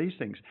some of these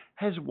things.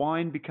 Has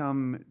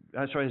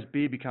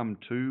beer become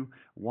too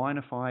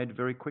winified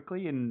very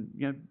quickly? And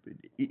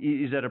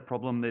is that a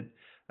problem that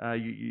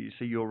you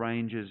see your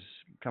range as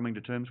coming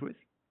to terms with?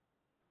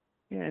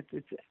 Yeah,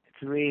 it's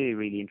a really,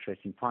 really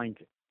interesting point.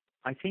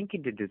 I think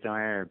in the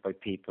desire by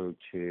people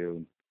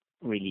to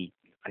really,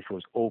 I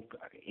suppose,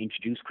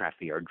 introduce craft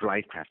beer or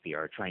drive craft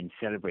beer or try and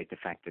celebrate the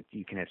fact that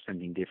you can have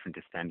something different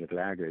to standard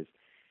lagers,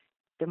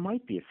 there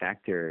might be a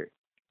factor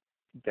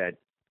that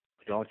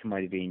it also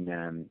might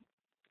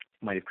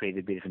have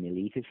created a bit of an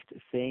elitist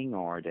thing,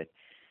 or that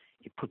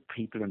it put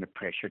people under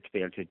pressure to be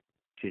able to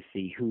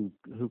see who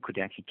could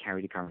actually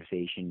carry the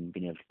conversation,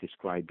 being able to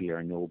describe beer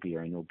and know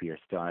beer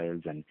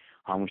styles, and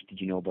how much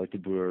did you know about the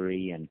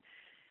brewery, and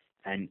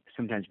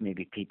sometimes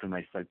maybe people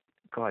might feel,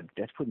 God,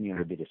 that's putting me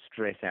under a bit of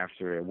stress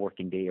after a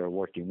working day or a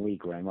working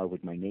week where I'm out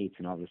with my mates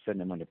and all of a sudden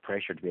I'm under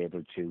pressure to be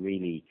able to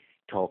really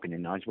talk in a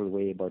knowledgeable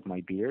way about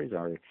my beers.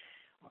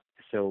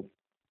 So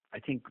I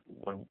think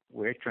what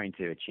we're trying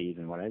to achieve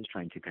and what I was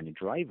trying to kind of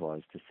drive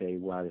was to say,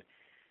 well,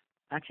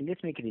 actually,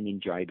 let's make it an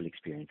enjoyable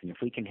experience. And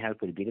if we can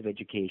help with a bit of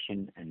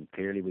education, and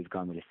clearly we've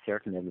gone with a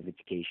certain level of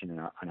education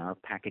on our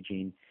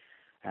packaging,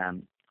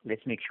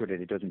 let's make sure that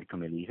it doesn't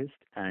become elitist,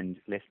 and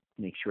let's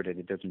make sure that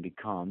it doesn't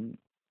become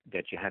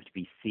that you have to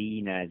be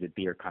seen as a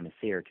beer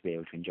connoisseur to be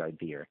able to enjoy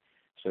beer.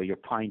 So your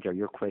point or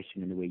your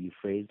question and the way you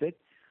phrased it,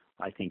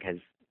 I think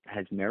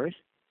has merit.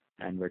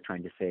 And we're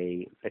trying to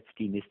say, let's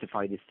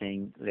demystify this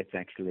thing. Let's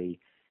actually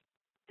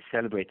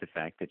celebrate the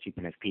fact that you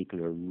can have people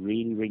who are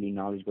really, really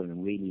knowledgeable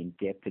and really in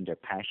depth in their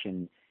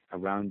passion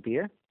around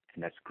beer,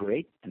 and that's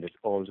great, and there's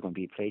always going to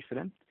be a place for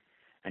them.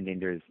 And then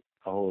there's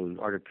a whole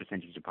other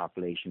percentage of the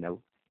population that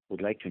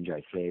would like to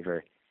enjoy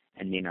flavour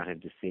and may not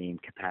have the same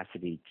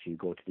capacity to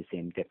go to the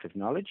same depth of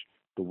knowledge,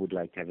 but would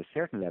like to have a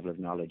certain level of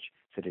knowledge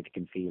so that they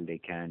can feel they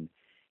can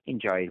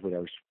enjoy it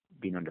without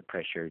being under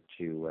pressure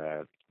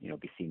to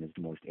be seen as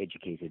the most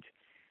educated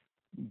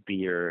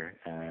beer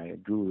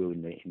guru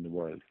in the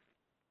world.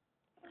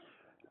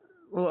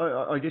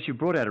 Well, I guess you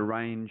brought out a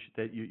range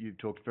that you've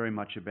talked very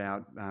much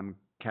about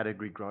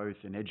category growth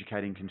and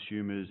educating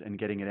consumers and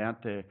getting it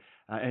out there,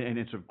 and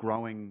it's sort of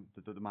growing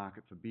the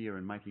market for beer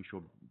and making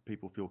sure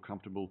people feel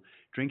comfortable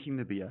drinking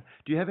the beer.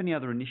 Do you have any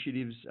other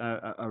initiatives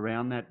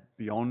around that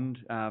beyond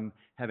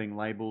having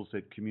labels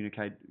that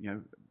communicate,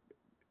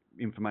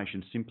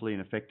 information simply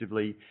and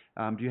effectively?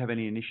 Do you have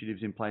any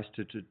initiatives in place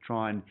to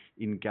try and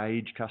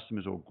engage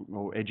customers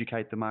or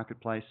educate the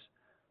marketplace?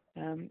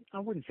 I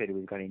wouldn't say that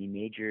we've got any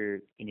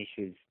major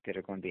initiatives that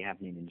are going to be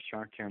happening in the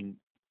short term.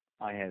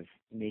 I have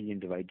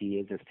millions of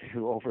ideas as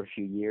to over a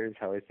few years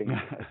how I think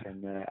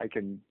I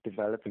can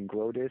develop and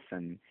grow this,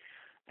 and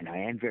I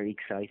am very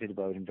excited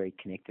about and very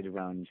connected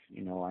around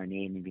our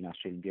name and being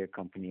Australian Beer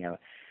Company.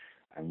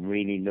 I'm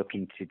really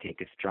looking to take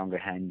a stronger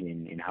hand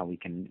in how we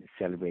can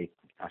celebrate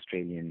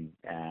Australian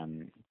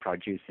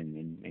produce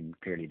and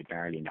clearly the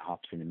barley and the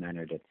hops in a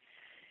manner that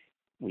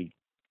we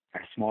are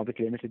a small bit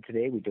limited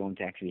today. We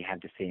don't actually have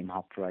the same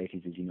hop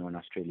varieties as in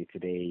Australia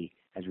today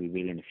as we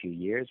will in a few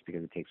years,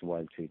 because it takes a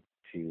while to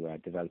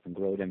develop and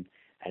grow them,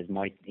 as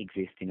might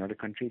exist in other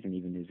countries, and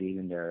even New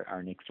Zealand,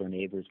 our next door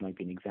neighbours, might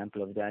be an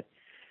example of that.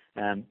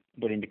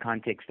 But in the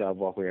context of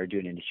what we are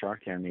doing in the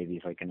short term, maybe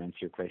if I can answer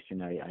your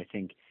question, I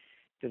think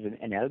there's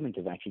an element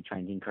of actually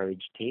trying to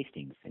encourage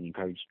tastings and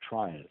encourage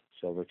trial.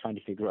 So we're trying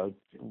to figure out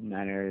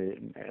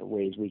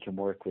ways we can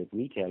work with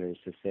retailers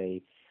to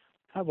say,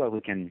 how about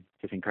we can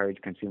just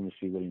encourage consumers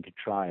to be willing to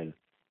trial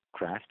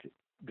craft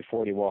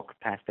before they walk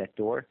past that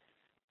door,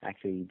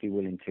 actually be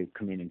willing to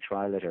come in and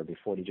trial it, or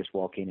before they just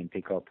walk in and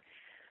pick up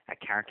a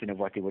carton of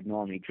what they would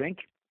normally drink,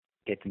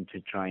 get them to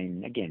try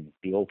and, again,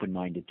 be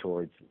open-minded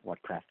towards what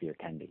craft beer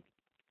can be.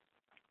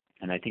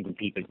 And I think when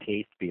people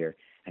taste beer,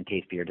 and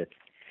taste beer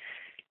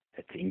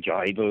that's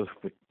enjoyable,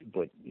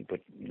 but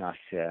not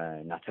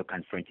so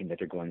confronting that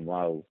they're going,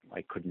 wow,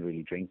 I couldn't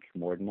really drink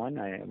more than one.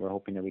 We're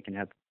hoping that we can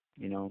help,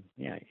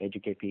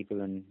 educate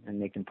people and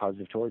make them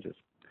positive towards us.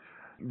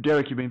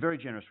 Derek, you've been very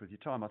generous with your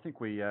time. I think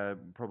we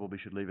probably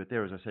should leave it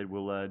there. As I said,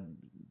 we'll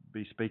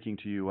be speaking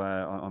to you,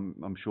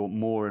 I'm sure,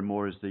 more and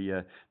more as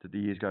the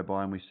years go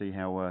by and we see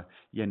how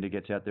Yenda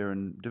gets out there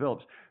and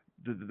develops.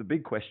 The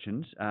big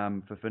questions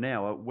for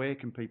now are, where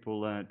can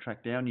people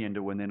track down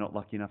Yenda when they're not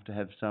lucky enough to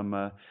have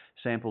some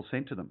samples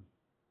sent to them?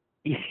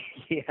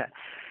 Yeah.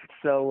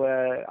 So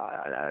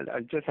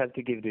I just have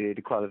to give the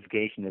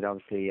qualification that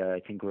obviously I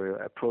think we're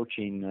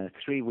approaching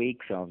 3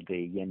 weeks of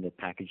the Yenda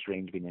package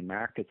range being in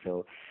market.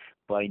 So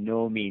by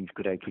no means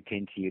could I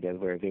pretend to you that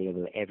we're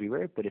available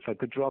everywhere. But if I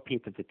could draw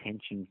people's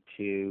attention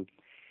to,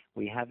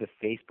 we have a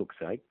Facebook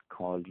site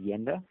called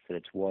Yenda, so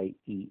that's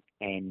Yenda.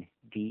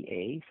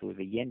 So we have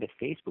a Yenda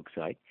Facebook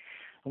site.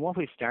 And what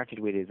we've started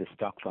with is a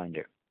stock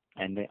finder.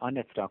 And on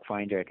that stock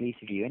finder, at least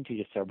if you enter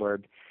your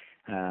suburb,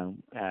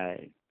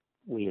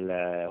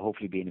 we'll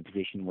hopefully be in a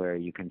position where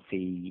you can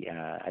see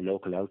a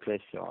local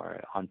outlet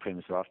or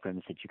on-premise or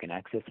off-premise that you can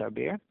access our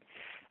beer.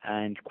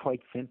 And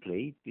quite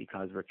simply,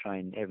 because we're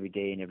trying every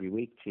day and every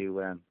week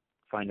to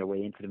find our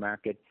way into the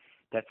market,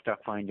 that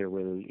stock finder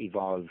will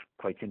evolve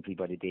quite simply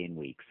by the day and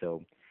week.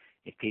 So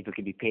if people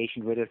can be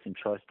patient with us and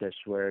trust us,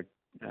 we're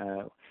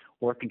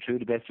working through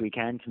the best we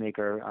can to make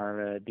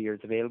our beers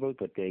available.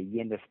 But the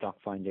Yenda stock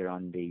finder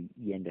on the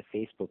Yenda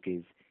Facebook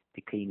is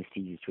the cleanest,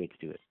 easiest way to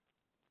do it.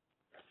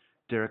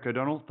 Derek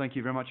O'Donnell, thank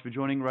you very much for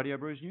joining Radio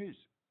Brews News.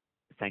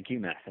 Thank you,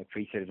 Matt. I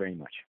appreciate it very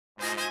much.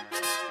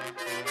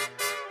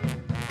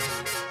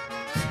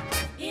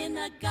 In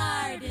a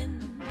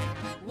garden,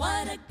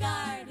 what a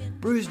garden.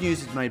 Brews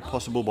News is made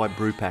possible by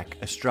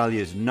Brewpack,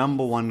 Australia's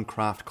 #1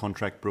 craft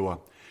contract brewer.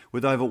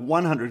 With over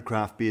 100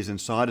 craft beers and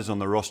ciders on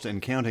the roster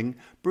and counting,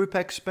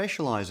 Brewpack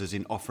specialises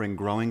in offering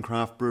growing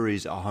craft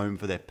breweries a home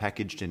for their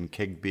packaged and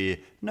kegged beer,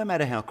 no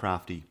matter how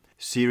crafty.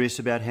 Serious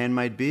about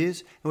handmade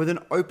beers, and with an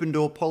open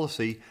door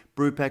policy,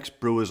 Brewpack's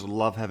brewers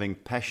love having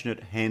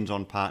passionate,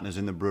 hands-on partners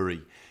in the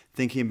brewery.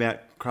 Thinking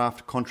about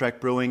craft contract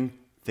brewing?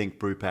 Think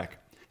Brewpack.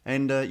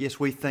 And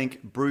yes, we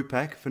thank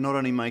Brewpack for not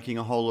only making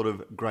a whole lot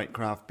of great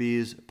craft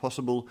beers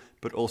possible,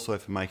 but also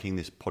for making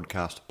this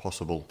podcast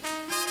possible.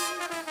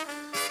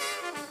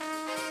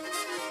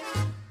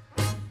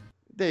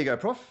 There you go,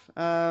 Prof.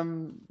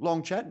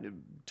 Long chat.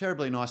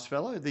 Terribly nice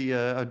fellow.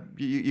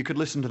 You could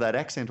listen to that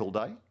accent all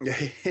day.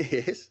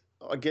 Yes.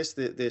 I guess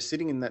they're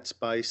sitting in that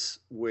space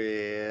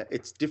where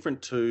it's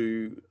different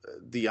to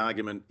the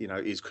argument,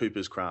 is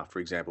Cooper's Craft, for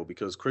example,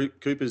 because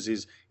Cooper's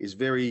is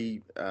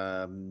very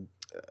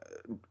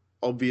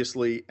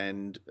obviously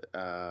and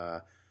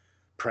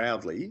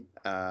proudly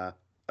a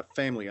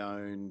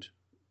family-owned.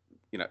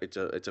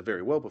 It's a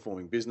very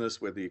well-performing business,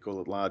 whether you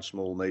call it large,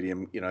 small,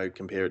 medium,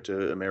 compare it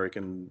to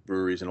American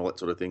breweries and all that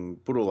sort of thing.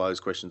 Put all those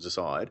questions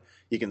aside.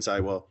 You can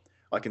say, well,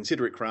 I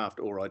consider it craft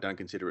or I don't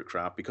consider it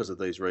craft because of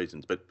these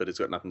reasons, but it's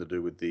got nothing to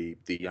do with the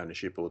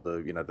ownership or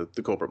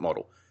the corporate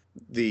model.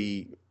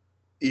 The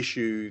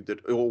issue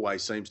that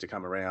always seems to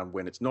come around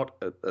when it's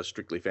not a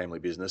strictly family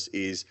business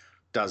is,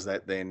 does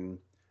that then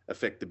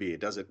affect the beer?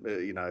 Does it,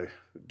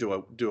 do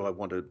I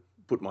want to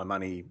put my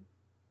money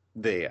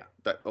there?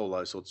 All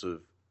those sorts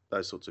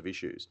of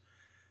issues.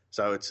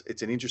 So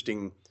it's an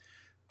interesting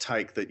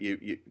take that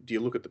do you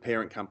look at the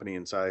parent company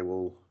and say,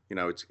 well,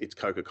 it's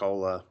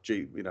Coca-Cola,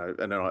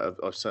 and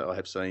I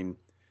have seen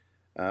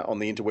on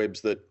the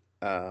interwebs that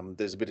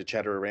there's a bit of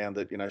chatter around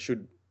that,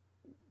 should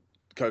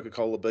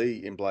Coca-Cola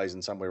be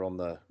emblazoned somewhere on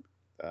the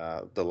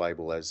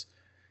label as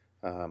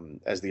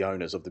the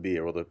owners of the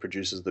beer or the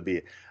producers of the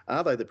beer?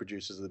 Are they the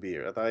producers of the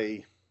beer? Are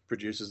they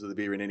producers of the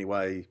beer in any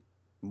way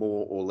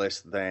more or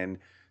less than,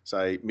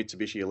 say,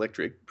 Mitsubishi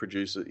Electric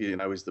producer,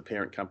 is the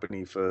parent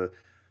company for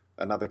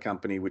another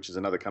company, which is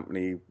another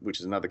company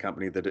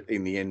that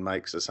in the end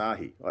makes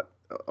Asahi?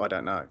 I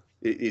don't know.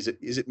 Is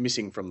it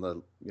missing from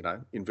the,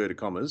 inverted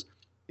commas,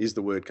 is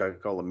the word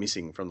Coca-Cola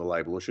missing from the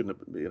label, or shouldn't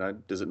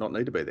it, does it not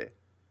need to be there?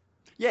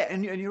 Yeah,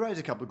 and you raise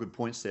a couple of good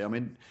points there. I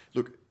mean,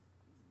 look,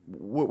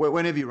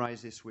 whenever you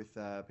raise this with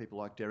people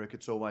like Derek,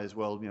 it's always,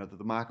 well,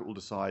 the market will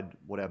decide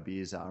what our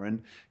beers are.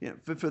 And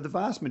for the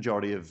vast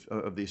majority of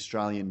the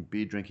Australian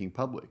beer drinking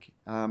public,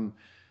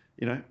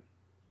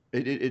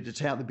 it's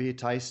how the beer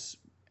tastes,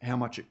 how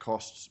much it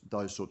costs,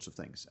 those sorts of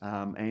things.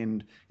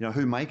 And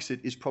who makes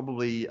it is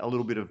probably a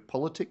little bit of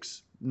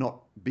politics,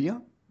 not beer.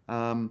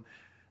 And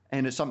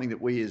it's something that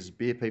we as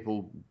beer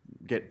people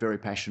get very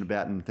passionate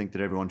about and think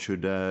that everyone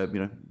should,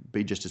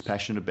 be just as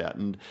passionate about.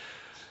 And,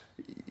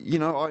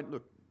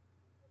 look,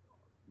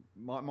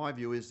 my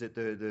view is that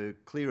the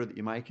clearer that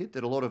you make it,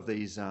 that a lot of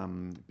these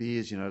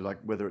beers, like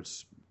whether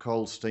it's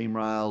Coles Steam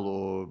Rail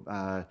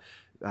or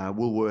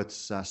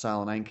Woolworths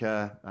Sail and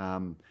Anchor,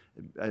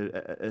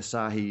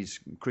 Asahi's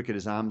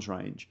Cricketer's Arms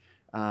range,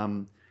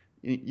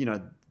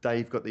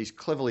 they've got these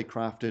cleverly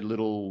crafted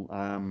little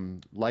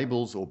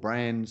labels or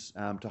brands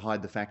to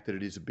hide the fact that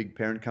it is a big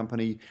parent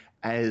company,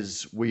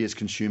 as we as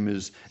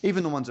consumers,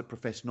 even the ones that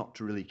profess not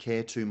to really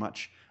care too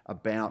much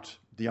about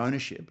the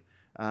ownership,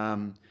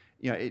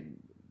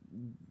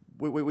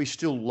 we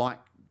still like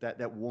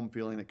that warm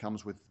feeling that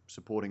comes with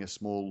supporting a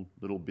small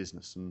little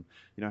business, and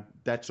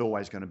that's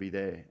always going to be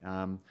there.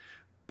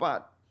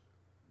 But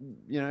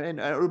and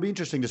it'll be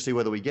interesting to see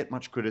whether we get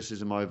much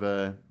criticism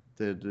over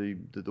the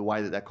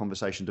way that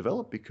conversation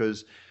developed,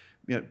 because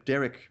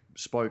Derek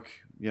spoke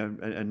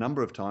a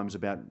number of times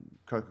about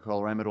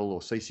Coca-Cola Amatil or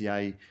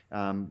CCA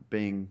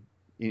being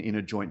in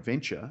a joint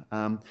venture.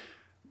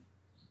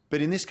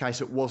 But in this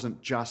case,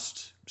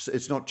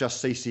 it's not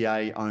just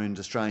CCA owns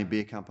Australian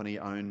Beer Company,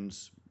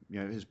 owns,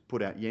 has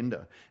put out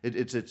Yenda.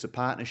 It's a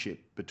partnership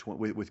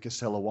with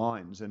Casella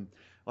Wines. And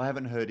I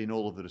haven't heard in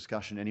all of the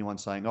discussion anyone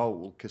saying, oh,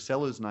 well,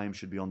 Casella's name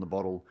should be on the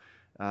bottle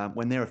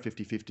when they're a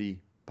 50-50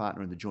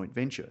 partner in the joint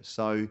venture.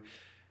 So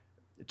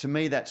to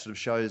me, that sort of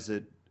shows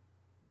that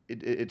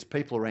it's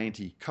people are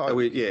anti-Coke. Are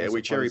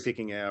we cherry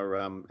picking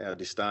our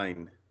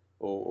disdain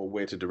or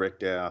where to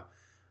direct our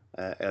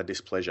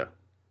displeasure?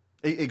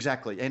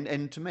 Exactly,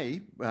 and to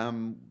me,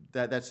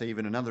 that's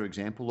even another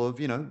example of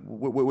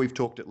we've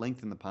talked at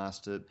length in the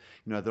past that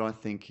I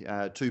think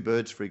Two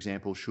Birds, for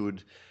example,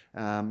 should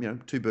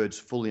Two Birds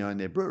fully own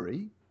their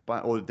brewery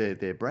or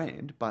their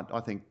brand, but I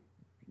think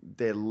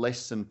they're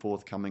less than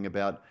forthcoming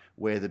about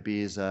where the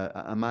beers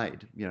are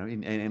made.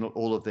 And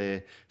all of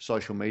their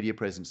social media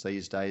presence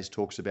these days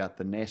talks about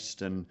the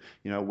nest and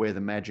where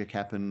the magic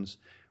happens,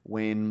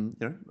 when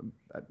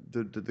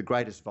the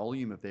greatest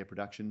volume of their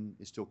production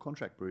is still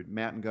contract brewed.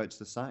 Mountain Goat's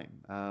the same.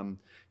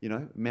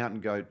 Mountain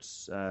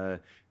Goat's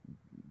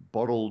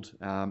bottled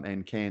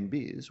and canned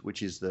beers,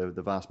 which is the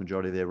vast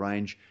majority of their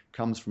range,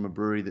 comes from a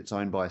brewery that's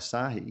owned by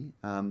Asahi,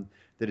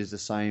 that is the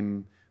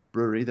same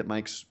brewery that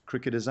makes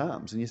Cricketer's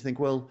Arms. And you think,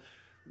 well,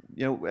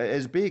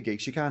 as beer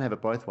geeks, you can't have it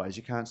both ways.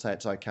 You can't say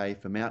it's okay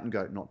for Mountain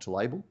Goat not to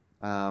label,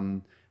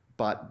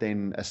 but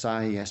then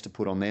Asahi has to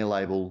put on their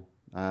label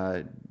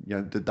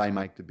that they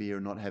make the beer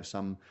and not have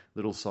some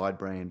little side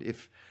brand.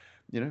 If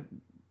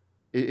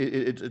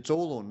it's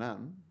all or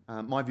none.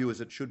 My view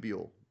is it should be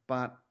all,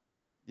 but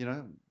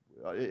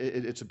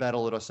it's a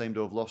battle that I seem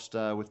to have lost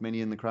with many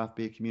in the craft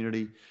beer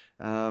community.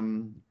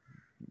 And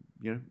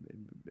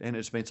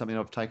it's been something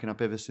I've taken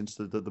up ever since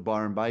the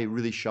Byron Bay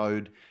really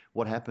showed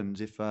what happens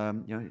if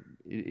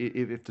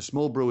if the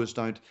small brewers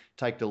don't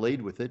take the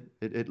lead with it,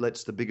 it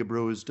lets the bigger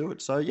brewers do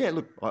it. So yeah,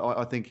 look,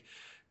 I think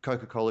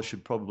Coca-Cola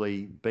should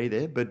probably be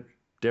there, but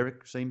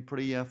Derek seemed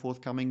pretty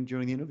forthcoming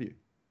during the interview.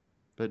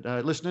 But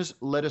listeners,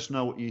 let us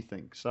know what you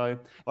think. So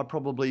I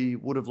probably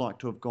would have liked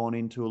to have gone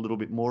into a little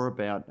bit more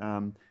about,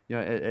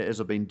 as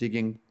I've been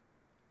digging,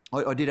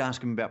 I did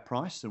ask him about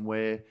price and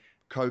where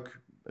Coke,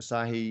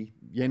 Asahi,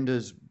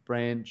 Yenda's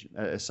brand,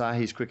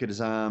 Asahi's Cricketer's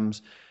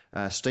Arms,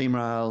 Steam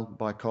Rail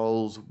by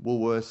Coles,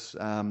 Woolworths,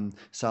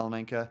 Sail and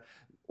Anchor,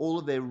 all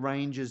of their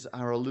ranges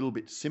are a little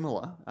bit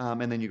similar.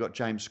 And then you've got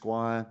James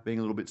Squire being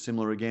a little bit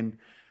similar again.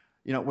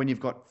 When you've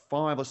got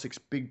 5 or 6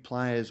 big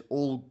players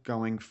all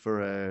going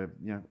for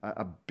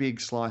a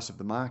big slice of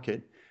the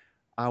market,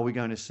 are we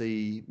going to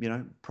see,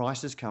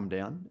 prices come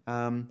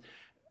down?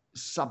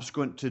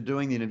 Subsequent to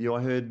doing the interview,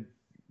 I heard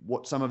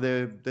what some of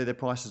their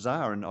prices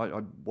are, and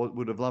I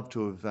would have loved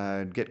to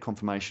have get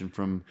confirmation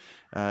from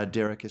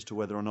Derek as to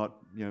whether or not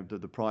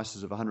the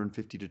prices of $150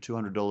 to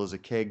 $200 a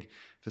keg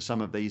for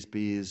some of these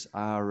beers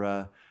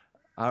are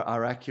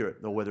are accurate,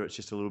 or whether it's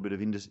just a little bit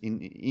of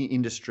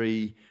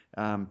industry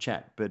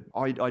chat. But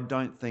I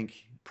don't think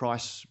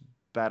price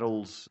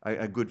battles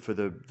are good for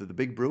the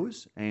big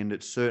brewers, and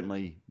it's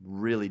certainly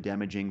really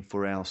damaging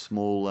for our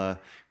small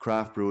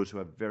craft brewers who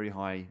have very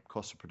high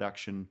costs of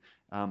production,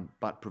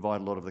 but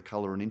provide a lot of the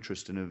colour and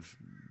interest and have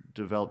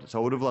developed it. So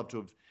I would have loved to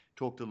have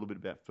talked a little bit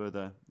about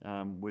further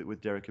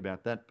with Derek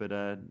about that. But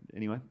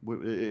anyway,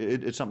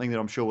 it's something that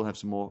I'm sure we'll have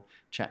some more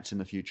chats in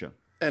the future.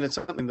 And it's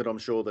something that I'm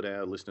sure that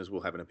our listeners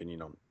will have an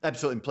opinion on.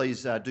 Absolutely. And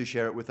please do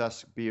share it with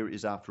us. Beer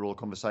is, after all, a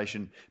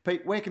conversation.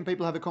 Pete, where can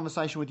people have a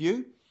conversation with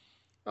you?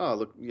 Oh,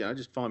 look,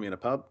 just find me in a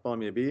pub, buy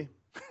me a beer.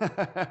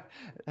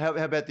 How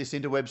about this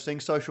interwebs thing,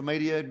 social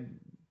media,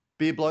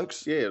 Beer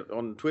Blokes? Yeah,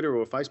 on Twitter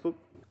or Facebook.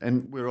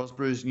 And we're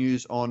Osbrews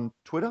News on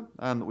Twitter,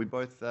 that we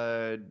both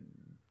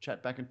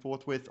chat back and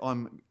forth with.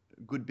 I'm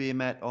Good Beer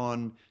Matt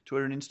on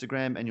Twitter and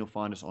Instagram, and you'll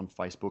find us on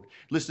Facebook.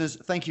 Listeners,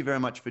 thank you very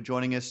much for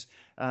joining us.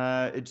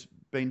 It's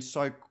been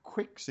so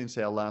quick since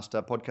our last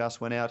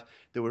podcast went out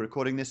that we're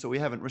recording this, so we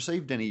haven't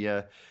received any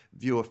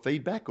viewer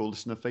feedback or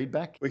listener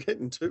feedback. We're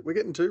getting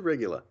too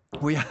regular.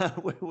 We are.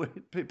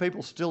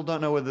 People still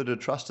don't know whether to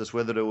trust us,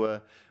 whether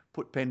to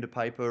put pen to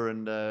paper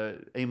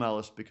and email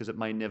us, because it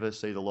may never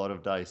see the light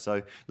of day.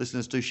 So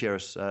listeners, do share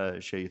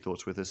your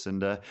thoughts with us.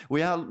 And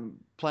we are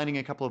planning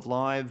a couple of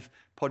live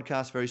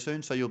podcasts very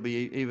soon, so you'll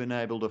be even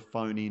able to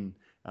phone in.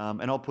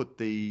 And I'll put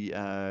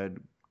the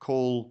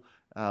call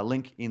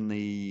link in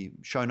the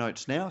show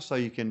notes now, so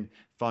you can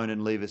phone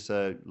and leave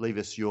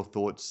us your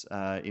thoughts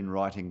in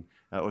writing,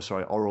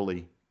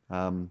 orally,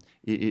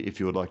 if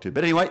you would like to.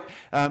 But anyway,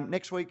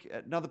 next week,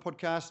 another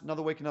podcast,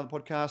 another week, another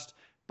podcast.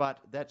 But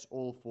that's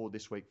all for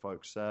this week,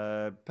 folks.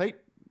 Pete,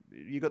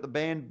 you got the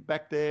band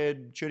back there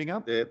tuning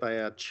up? Yeah, they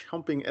are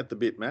chomping at the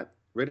bit, Matt,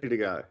 ready to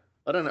go.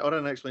 I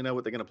don't actually know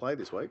what they're going to play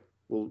this week.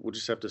 We'll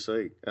just have to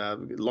see.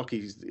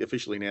 Lockie's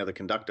officially now the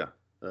conductor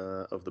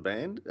of the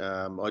band.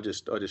 I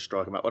just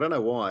strike them up. I don't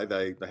know why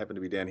they happen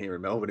to be down here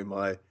in Melbourne in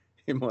my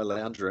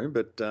lounge room,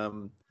 but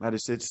Mate,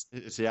 it's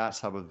the arts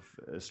hub of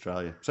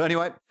Australia. So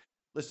anyway,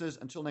 listeners,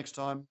 until next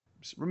time,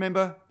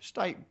 remember,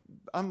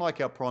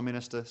 unlike our Prime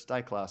Minister,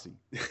 stay classy.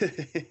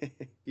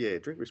 Yeah,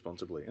 drink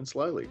responsibly and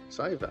slowly.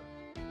 Savour.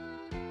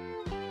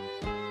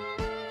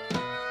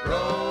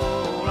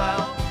 Roll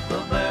out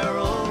the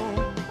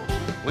barrel,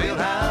 we'll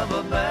have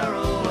a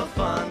barrel of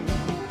fun.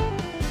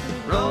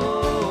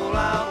 Roll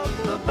out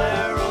the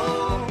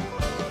barrel,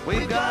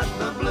 we've got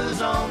the blues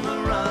on the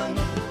run.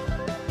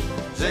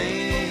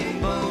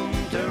 Sing boom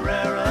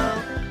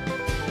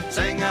terrera,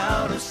 sing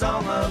out a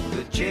song of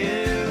good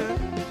cheer.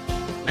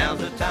 Now's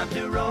the time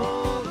to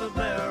roll the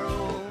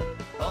barrel,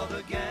 all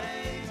the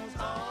gang's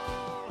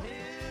all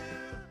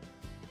here.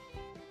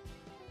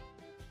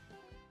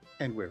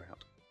 And we're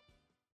out.